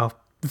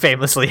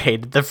 famously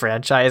hated the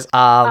franchise.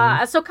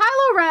 So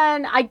Kylo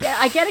Ren, I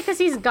get it because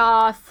he's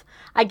goth.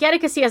 I get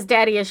it because he has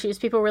daddy issues.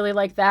 People really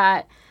like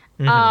that.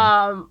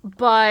 Mm-hmm.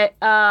 But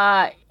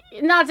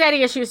not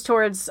daddy issues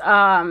towards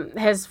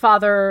his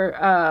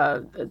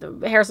father,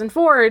 Harrison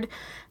Ford,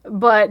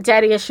 but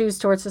daddy issues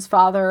towards his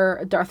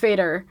father, Darth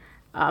Vader,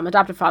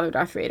 adopted father,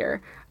 Darth Vader.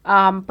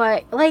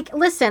 But,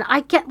 listen,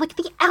 I get,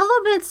 the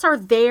elements are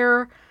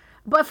there.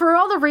 But for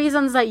all the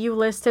reasons that you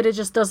listed, it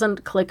just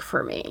doesn't click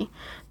for me.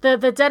 The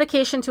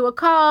dedication to a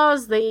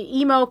cause, the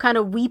emo kind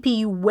of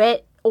weepy,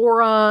 wet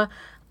aura,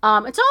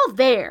 it's all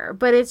there,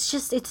 but he's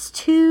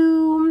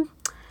too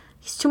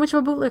much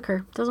of a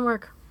bootlicker. Doesn't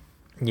work.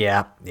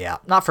 Yeah,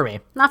 not for me.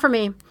 Not for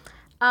me.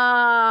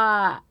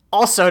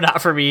 Also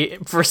not for me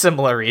for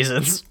similar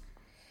reasons.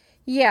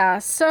 Yeah,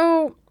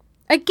 so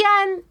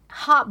again,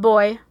 hot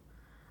boy.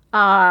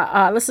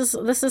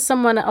 This is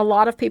someone a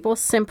lot of people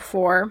simp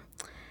for.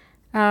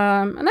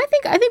 And I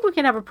think we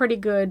can have a pretty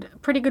good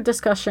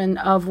discussion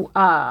of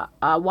why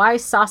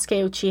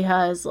Sasuke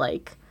Uchiha is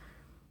like,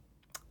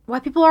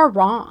 why people are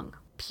wrong.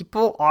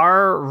 People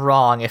are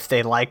wrong if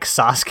they like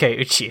Sasuke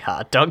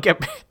Uchiha. Don't get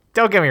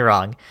me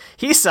wrong.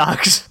 He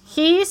sucks.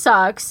 He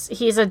sucks.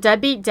 He's a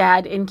deadbeat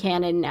dad in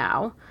canon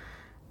now.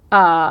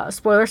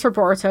 Spoilers for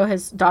Boruto.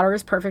 His daughter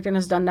is perfect and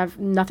has done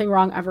nothing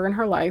wrong ever in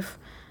her life.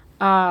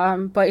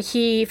 But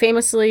he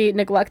famously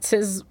neglects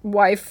his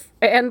wife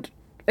and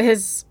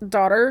his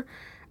daughter.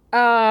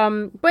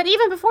 But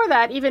even before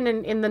that, even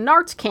in the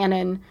Naruto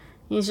canon,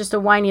 he's just a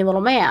whiny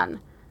little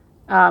man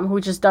who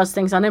just does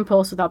things on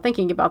impulse without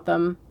thinking about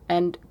them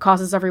and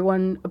causes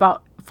everyone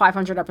about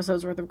 500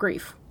 episodes worth of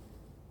grief.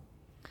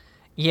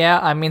 Yeah,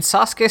 I mean,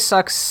 Sasuke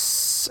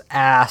sucks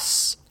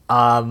ass.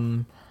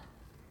 I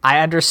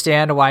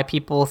understand why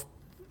people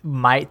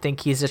might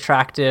think he's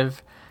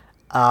attractive.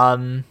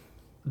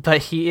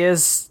 But he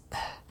is...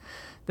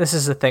 This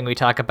is the thing we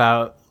talk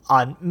about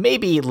on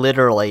maybe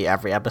literally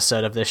every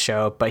episode of this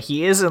show, but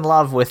he is in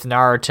love with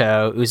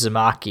Naruto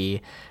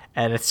Uzumaki,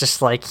 and it's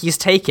just like, he's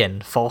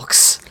taken,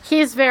 folks.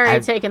 He's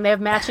very taken. They have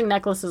matching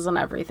necklaces and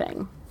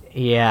everything.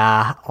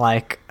 Yeah,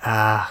 like,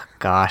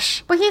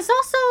 gosh. But he's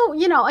also,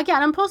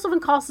 again, impulsive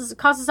and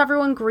causes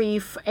everyone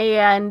grief,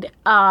 and,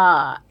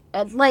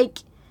 like,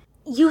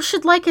 you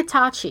should like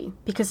Itachi,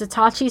 because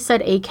Itachi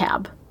said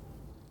ACAB.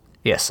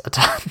 Yes,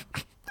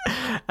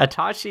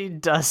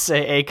 Itachi does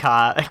say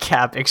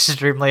ACAB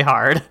extremely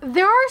hard.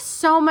 There are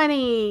so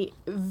many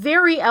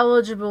very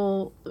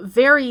eligible,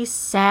 very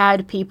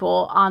sad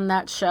people on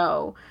that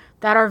show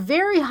that are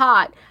very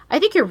hot. I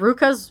think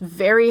Iruka's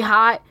very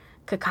hot.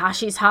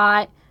 Kakashi's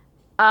hot.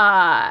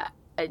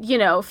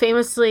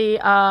 Famously,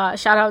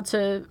 shout out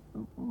to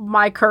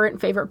my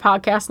current favorite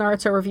podcast,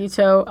 Naruto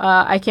Reviewto.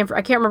 I can't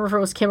remember if it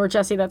was Kim or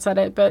Jesse that said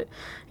it, but,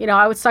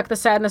 I would suck the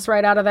sadness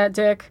right out of that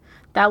dick.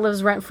 That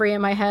lives rent-free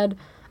in my head.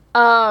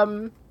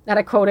 That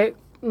I quote it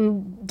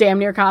damn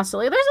near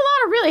constantly. There's a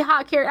lot of really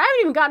hot characters. I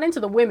haven't even gotten into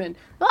the women.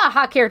 A lot of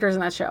hot characters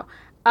in that show.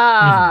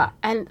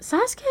 And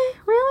Sasuke,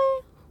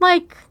 really?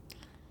 Like,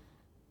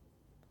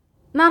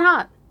 not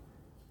hot.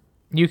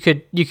 You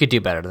could do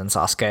better than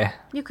Sasuke.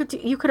 You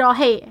could all,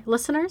 hey,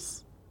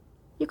 listeners,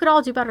 you could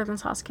all do better than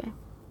Sasuke.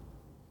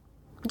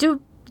 Do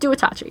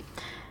Itachi.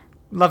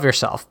 Love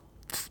yourself.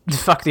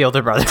 Fuck the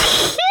older brother.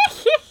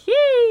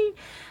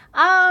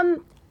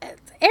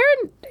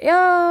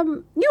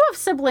 Aaron, you have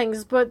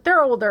siblings, but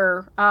they're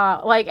older.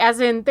 Like, as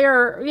in,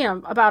 they're,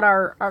 about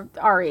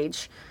our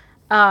age.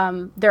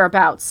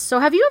 Thereabouts. So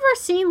have you ever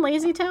seen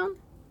Lazy Town?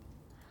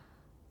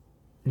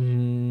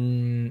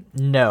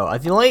 No.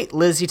 The only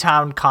Lazy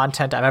Town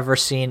content I've ever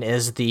seen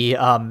is the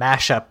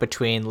mashup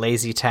between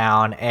Lazy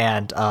Town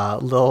and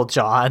Lil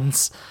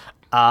Jon's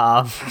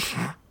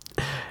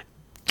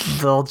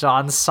Lil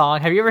Jon's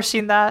song. Have you ever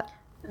seen that?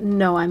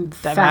 No, I'm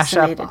that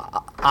fascinated.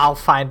 Mashup, I'll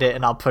find it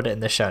and I'll put it in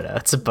the show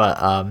notes.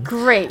 But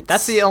great.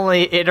 That's the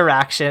only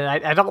interaction.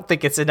 I don't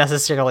think it's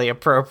necessarily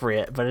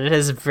appropriate, but it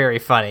is very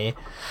funny.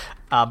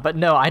 But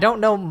no, I don't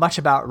know much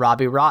about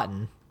Robbie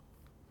Rotten.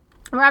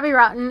 Robbie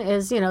Rotten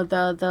is,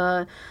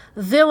 the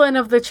villain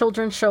of the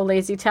children's show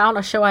Lazy Town,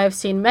 a show I have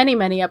seen many,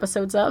 many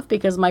episodes of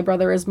because my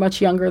brother is much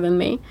younger than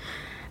me.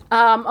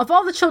 Of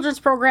all the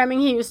children's programming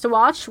he used to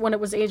watch when it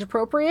was age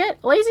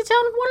appropriate, Lazy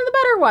Town, one of the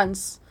better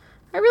ones.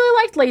 I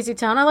really liked Lazy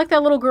Town. I like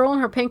that little girl in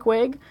her pink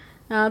wig.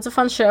 It's a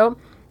fun show.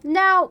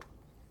 Now,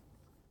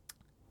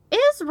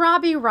 is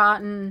Robbie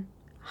Rotten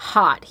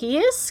hot? He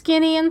is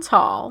skinny and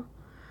tall.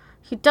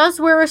 He does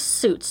wear a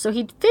suit, so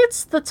he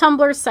fits the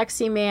Tumblr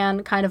sexy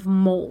man kind of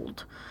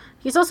mold.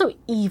 He's also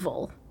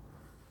evil.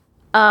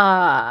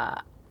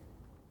 But,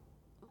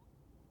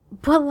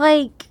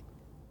 like,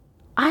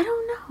 I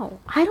don't know.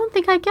 I don't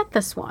think I get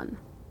this one.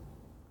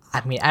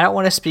 I mean, I don't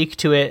want to speak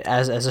to it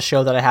as a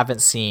show that I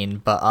haven't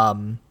seen, but,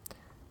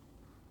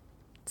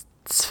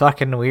 it's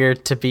fucking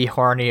weird to be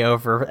horny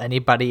over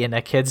anybody in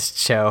a kid's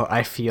show,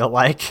 I feel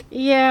like.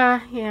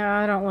 Yeah,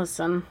 I don't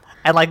listen.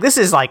 And, like, this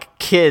is, like,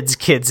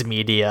 kids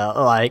media,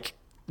 like,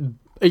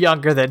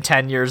 younger than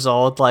 10 years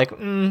old. Like,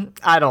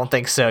 I don't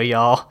think so,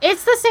 y'all.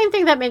 It's the same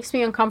thing that makes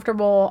me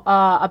uncomfortable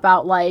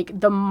about, like,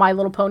 the My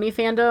Little Pony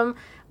fandom,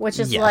 which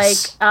is,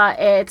 yes, like,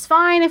 it's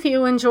fine if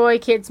you enjoy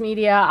kids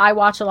media. I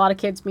watch a lot of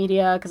kids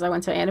media because I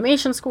went to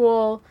animation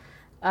school.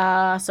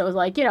 So,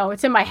 like,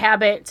 it's in my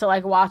habit to,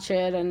 like, watch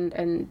it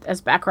and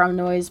as background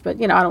noise,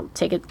 but, I don't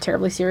take it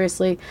terribly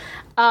seriously.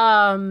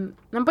 But,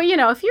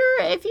 if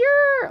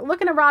you're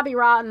looking at Robbie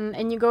Rotten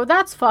and you go,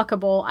 that's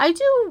fuckable, I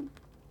do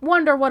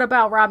wonder what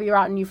about Robbie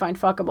Rotten you find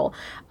fuckable.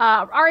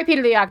 R.I.P.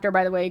 to the actor,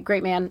 by the way,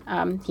 great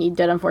man. He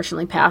did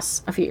unfortunately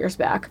pass a few years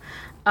back.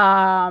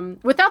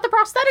 Without the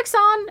prosthetics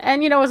on,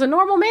 and as a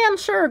normal man,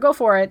 sure, go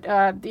for it.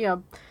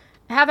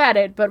 Have at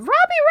it. But Robbie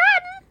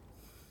Rotten,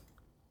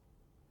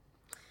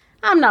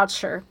 I'm not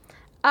sure.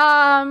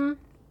 Now,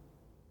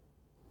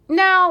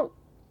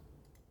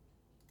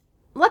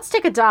 let's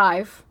take a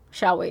dive,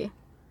 shall we?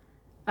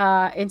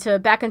 Back into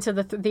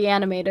the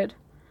animated.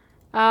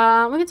 We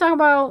can talk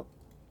about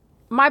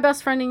my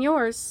best friend and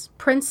yours,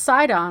 Prince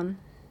Sidon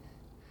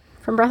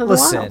from Breath of the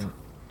Wild.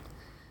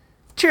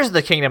 Tears of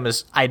the Kingdom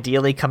is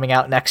ideally coming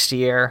out next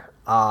year.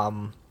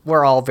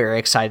 We're all very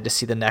excited to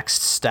see the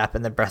next step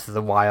in the Breath of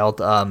the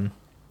Wild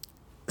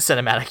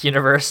cinematic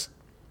universe.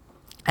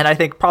 And I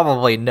think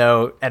probably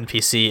no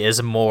NPC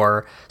is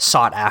more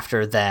sought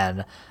after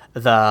than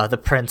the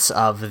prince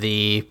of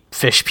the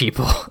fish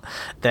people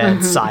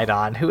than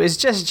Sidon, who is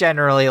just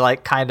generally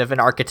like kind of an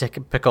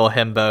archetypical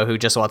himbo who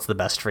just wants the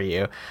best for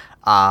you.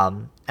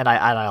 And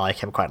I like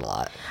him quite a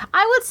lot.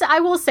 I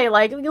will say,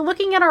 like,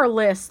 looking at our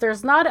list,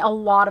 there's not a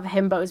lot of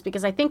himbos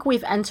because I think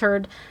we've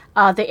entered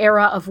the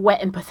era of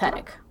wet and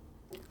pathetic.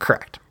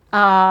 Correct.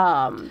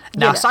 Now,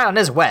 Sidon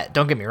is wet,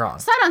 don't get me wrong.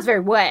 Sidon's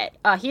very wet.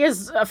 He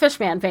is a fish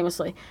man,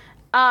 famously.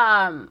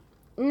 Now,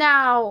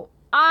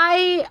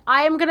 I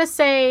am going to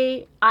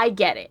say I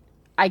get it.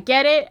 I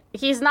get it.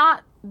 He's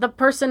not the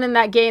person in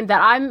that game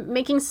that I'm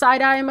making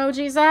side-eye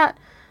emojis at.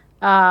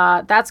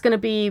 That's going to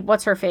be,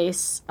 what's her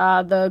face?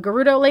 The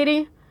Gerudo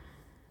lady?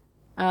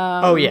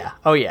 Oh yeah.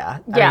 I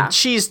mean,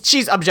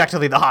 she's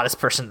objectively the hottest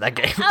person in that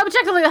game.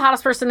 Objectively the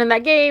hottest person in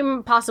that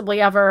game,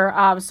 possibly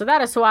ever. So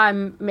that is who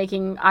I'm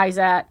making eyes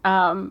at.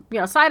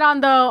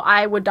 Sidon, though,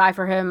 I would die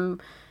for him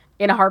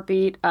in a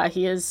heartbeat.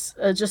 He is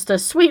just a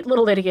sweet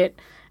little idiot,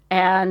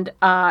 and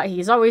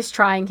he's always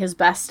trying his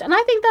best, and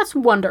I think that's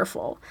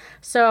wonderful.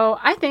 So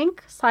I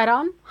think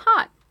Sidon,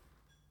 hot.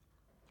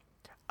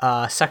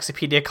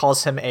 Sexypedia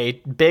calls him a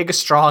big,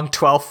 strong,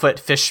 12-foot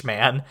fish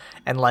man,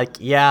 and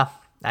yeah,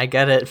 I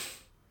get it.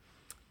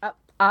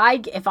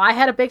 If I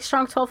had a big,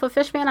 strong 12-foot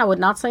fish man, I would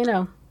not say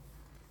no.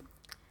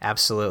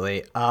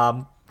 Absolutely.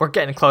 We're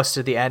getting close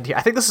to the end here.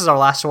 I think this is our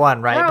last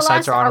one, right?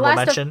 Besides our honorable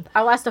mention.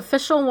 Our last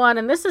official one,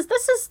 and this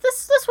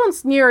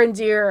one's near and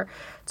dear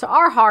to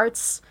our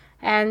hearts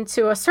and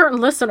to a certain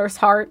listener's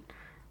heart.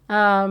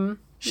 Shout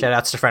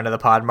outs to friend of the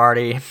pod,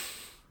 Marty.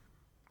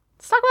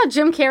 Let's talk about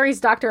Jim Carrey's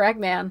Dr.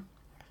 Eggman.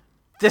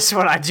 This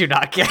one I do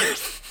not get.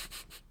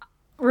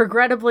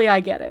 Regrettably,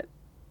 I get it.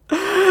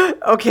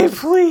 Okay,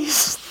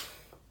 please.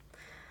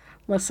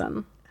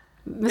 Listen.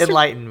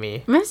 Enlighten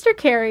me. Mr.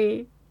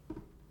 Carrey,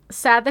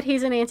 sad that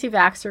he's an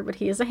anti-vaxxer, but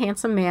he is a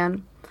handsome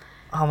man.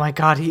 Oh my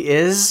god, he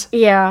is?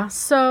 Yeah,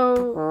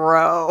 so...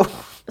 Bro.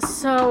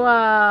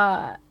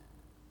 So,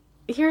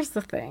 here's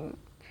the thing.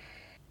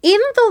 In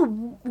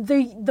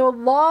the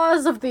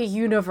laws of the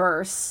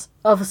universe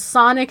of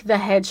Sonic the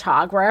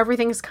Hedgehog, where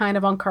everything's kind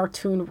of on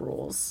cartoon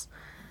rules,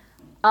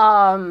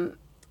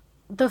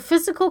 the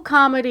physical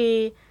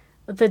comedy,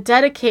 the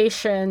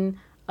dedication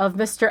of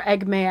Mr.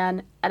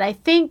 Eggman, and I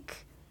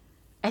think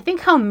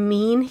how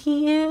mean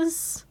he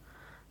is.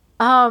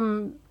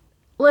 Listen,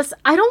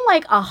 I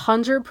don't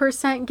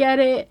 100% get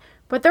it,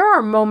 but there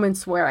are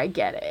moments where I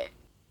get it.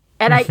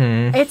 And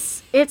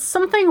it's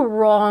something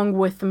wrong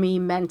with me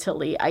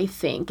mentally, I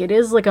think. It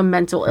is like a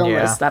mental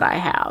illness that I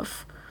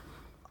have.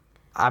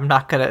 I'm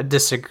not going to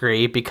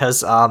disagree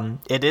because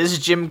it is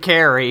Jim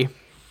Carrey.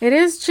 It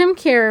is Jim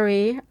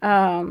Carrey.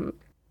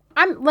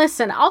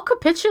 Listen, I'll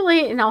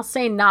capitulate and I'll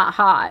say not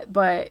hot,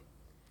 but...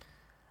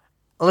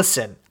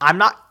 Listen,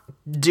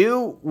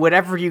 do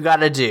whatever you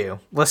gotta do.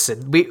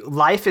 Listen,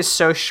 life is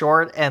so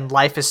short and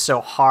life is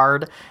so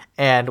hard,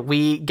 and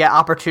we get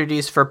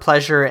opportunities for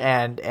pleasure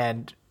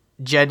and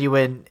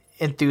genuine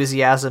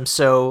enthusiasm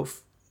so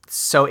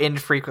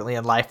infrequently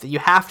in life that you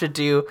have to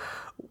do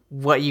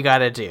what you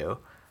gotta do.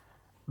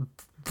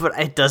 But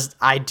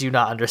I do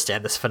not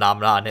understand this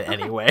phenomenon in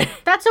any way.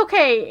 That's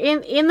okay.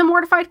 In the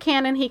Mortified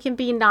canon, he can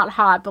be not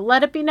hot, but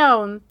let it be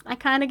known, I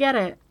kind of get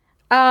it.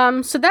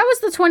 So that was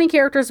the 20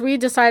 characters we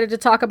decided to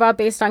talk about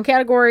based on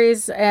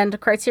categories and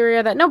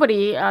criteria that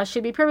nobody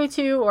should be privy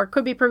to or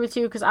could be privy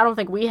to, because I don't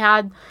think we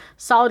had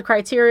solid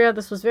criteria.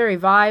 This was very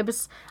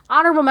vibes.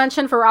 Honorable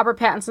mention for Robert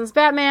Pattinson's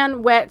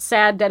Batman. Wet,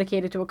 sad,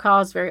 dedicated to a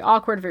cause, very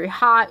awkward, very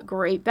hot,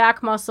 great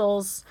back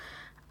muscles.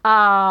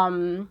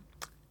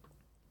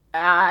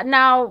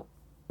 Now,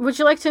 would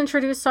you like to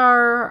introduce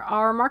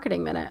our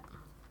marketing minute?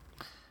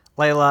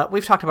 Layla,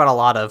 we've talked about a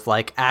lot of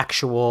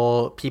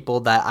actual people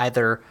that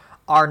either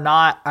are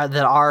not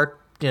that are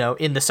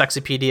in the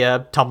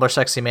Sexypedia, Tumblr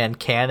Sexy Man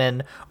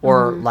canon,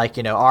 or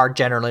are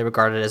generally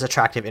regarded as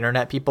attractive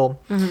internet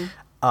people.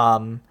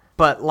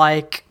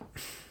 But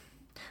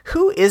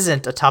who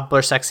isn't a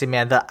Tumblr Sexy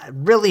Man that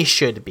really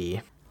should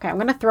be? Okay, I'm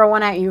gonna throw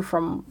one at you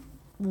from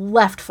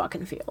left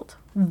fucking field.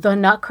 The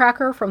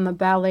Nutcracker from the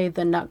ballet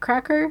The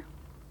Nutcracker.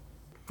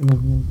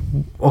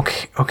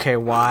 Okay,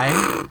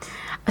 why?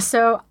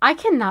 So I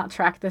cannot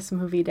track this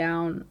movie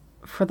down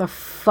for the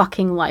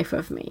fucking life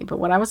of me. But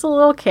when I was a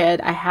little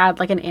kid, I had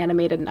like an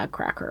animated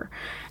Nutcracker.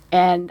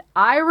 And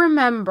I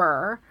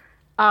remember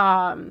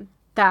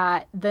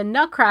that the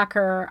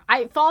Nutcracker,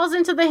 it falls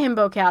into the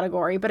himbo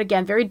category, but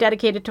again, very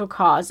dedicated to a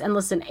cause. And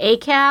listen,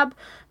 ACAB,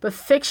 but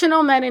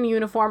fictional men in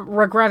uniform,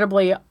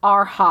 regrettably,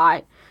 are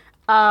hot.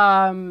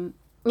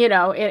 You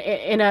know,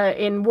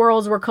 in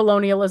worlds where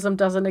colonialism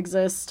doesn't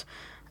exist.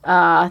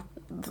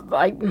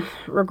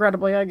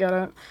 Regrettably, I get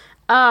it.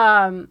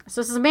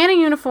 So this is a man in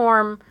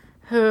uniform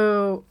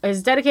who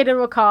is dedicated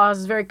to a cause,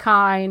 is very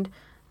kind,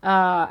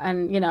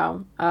 and, you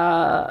know,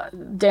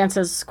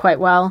 dances quite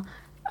well.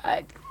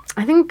 I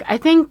think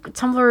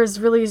Tumblr is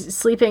really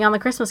sleeping on the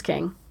Christmas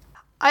King.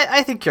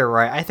 I think you're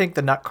right. I think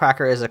the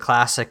Nutcracker is a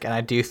classic, and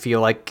I do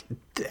feel like,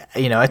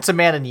 you know, it's a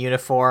man in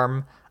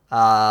uniform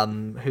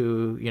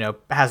who, you know,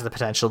 has the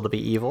potential to be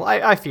evil.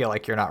 I feel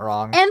like you're not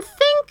wrong. And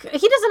think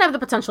he doesn't have the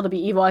potential to be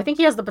evil. I think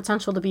he has the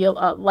potential to be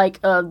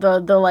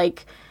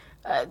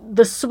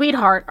the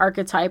sweetheart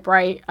archetype,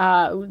 right?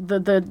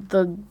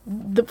 The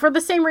for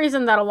the same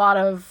reason that a lot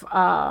of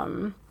I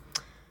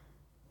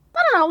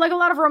don't know, like a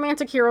lot of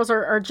romantic heroes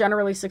are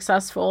generally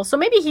successful. So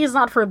maybe he's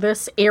not for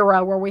this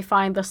era where we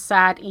find the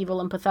sad,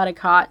 evil, and pathetic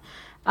hot.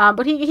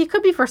 But he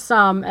could be for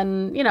some,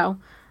 and, you know,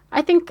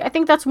 I think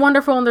that's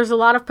wonderful, and there's a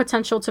lot of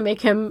potential to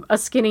make him a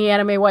skinny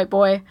anime white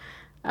boy.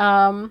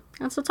 And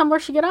so Tumblr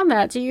should get on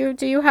that. Do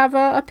you have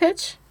a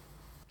pitch?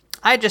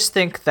 I just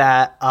think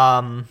that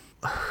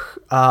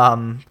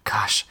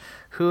gosh,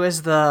 who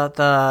is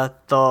the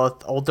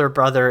older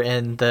brother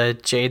in the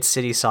Jade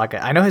City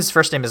saga? I know his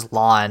first name is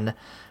Lon.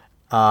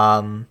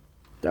 You're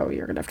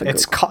gonna have to.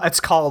 It's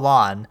called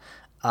Lon.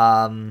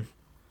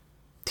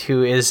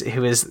 Who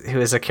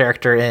is a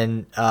character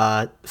in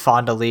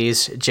Fonda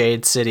Lee's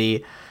Jade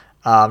City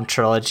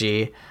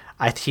trilogy.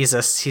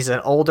 He's an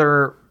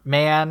older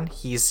man.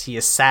 He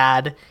is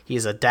sad.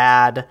 He's a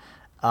dad.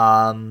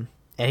 And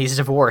he's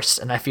divorced,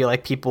 and I feel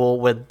like people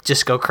would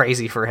just go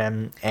crazy for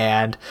him.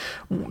 And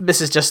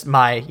this is just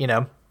my, you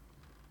know,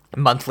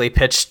 monthly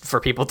pitch for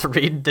people to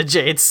read the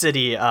Jade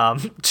City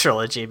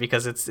trilogy,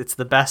 because it's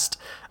the best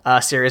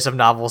series of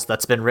novels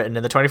that's been written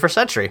in the 21st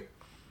century.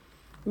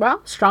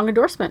 Well, strong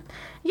endorsement.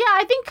 Yeah,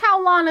 I think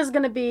Kowloon is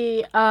going to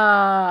be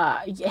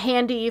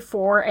handy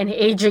for an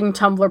aging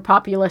Tumblr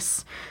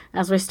populace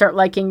as we start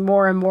liking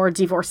more and more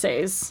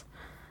divorcees.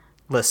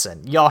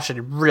 Listen, y'all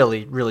should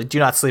really, really do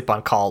not sleep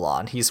on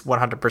Kowloon. He's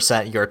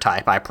 100% your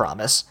type, I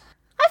promise.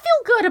 I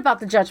feel good about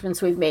the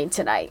judgments we've made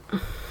tonight.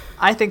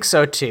 I think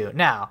so too.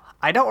 Now,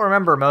 I don't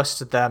remember most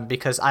of them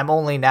because I'm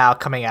only now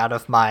coming out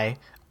of my,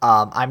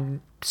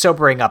 I'm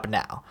sobering up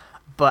now.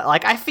 But,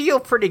 like, I feel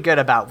pretty good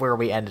about where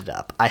we ended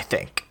up, I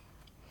think.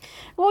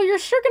 Well, you're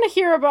sure going to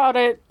hear about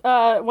it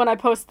when I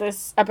post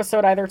this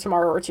episode either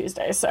tomorrow or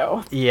Tuesday,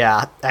 so...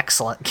 Yeah,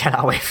 excellent.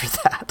 Cannot wait for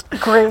that.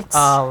 Great.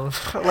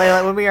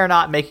 Layla, when we are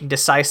not making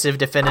decisive,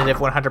 definitive,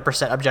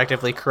 100%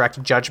 objectively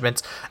correct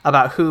judgments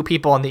about who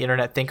people on the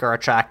internet think are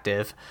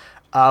attractive,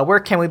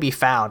 where can we be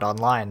found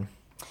online?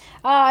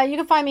 You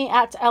can find me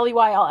at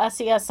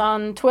LEYLSES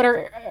on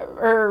Twitter,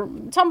 or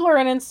Tumblr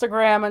and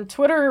Instagram, and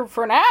Twitter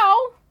for now.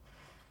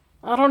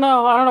 I don't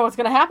know what's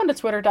going to happen to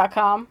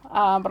Twitter.com,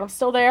 but I'm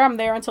still there. I'm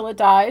there until it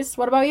dies.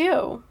 What about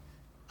you?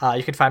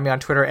 You can find me on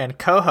Twitter and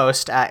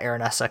co-host at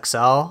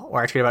AaronSXL,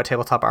 where I tweet about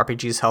tabletop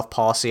RPGs, health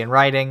policy, and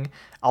writing.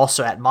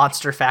 Also at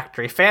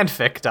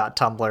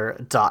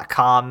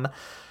monsterfactoryfanfic.tumblr.com,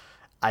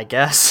 I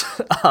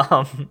guess.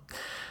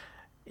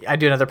 I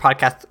do another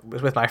podcast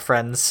with my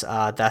friends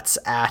that's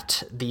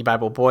at The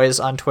Bible Boys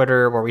on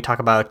Twitter, where we talk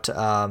about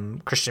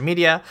Christian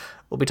media.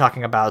 We'll be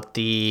talking about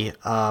the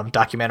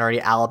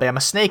documentary Alabama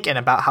Snake and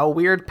about how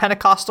weird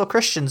Pentecostal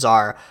Christians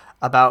are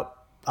about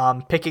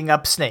picking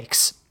up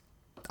snakes,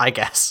 I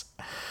guess.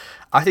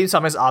 Our theme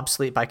song is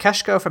Obsolete by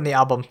Keshko from the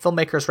album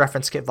Filmmakers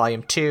Reference Kit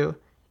Volume 2.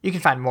 You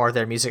can find more of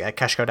their music at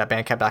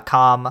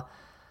keshko.bandcamp.com.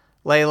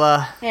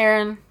 Layla.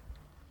 Aaron.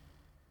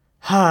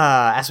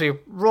 As we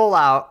roll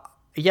out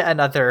yet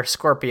another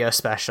Scorpio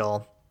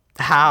special,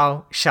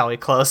 how shall we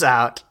close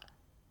out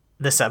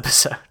this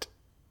episode?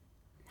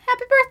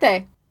 Happy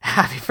birthday.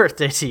 Happy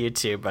birthday to you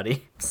too,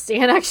 buddy. See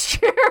you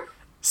next year.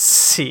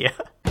 See ya.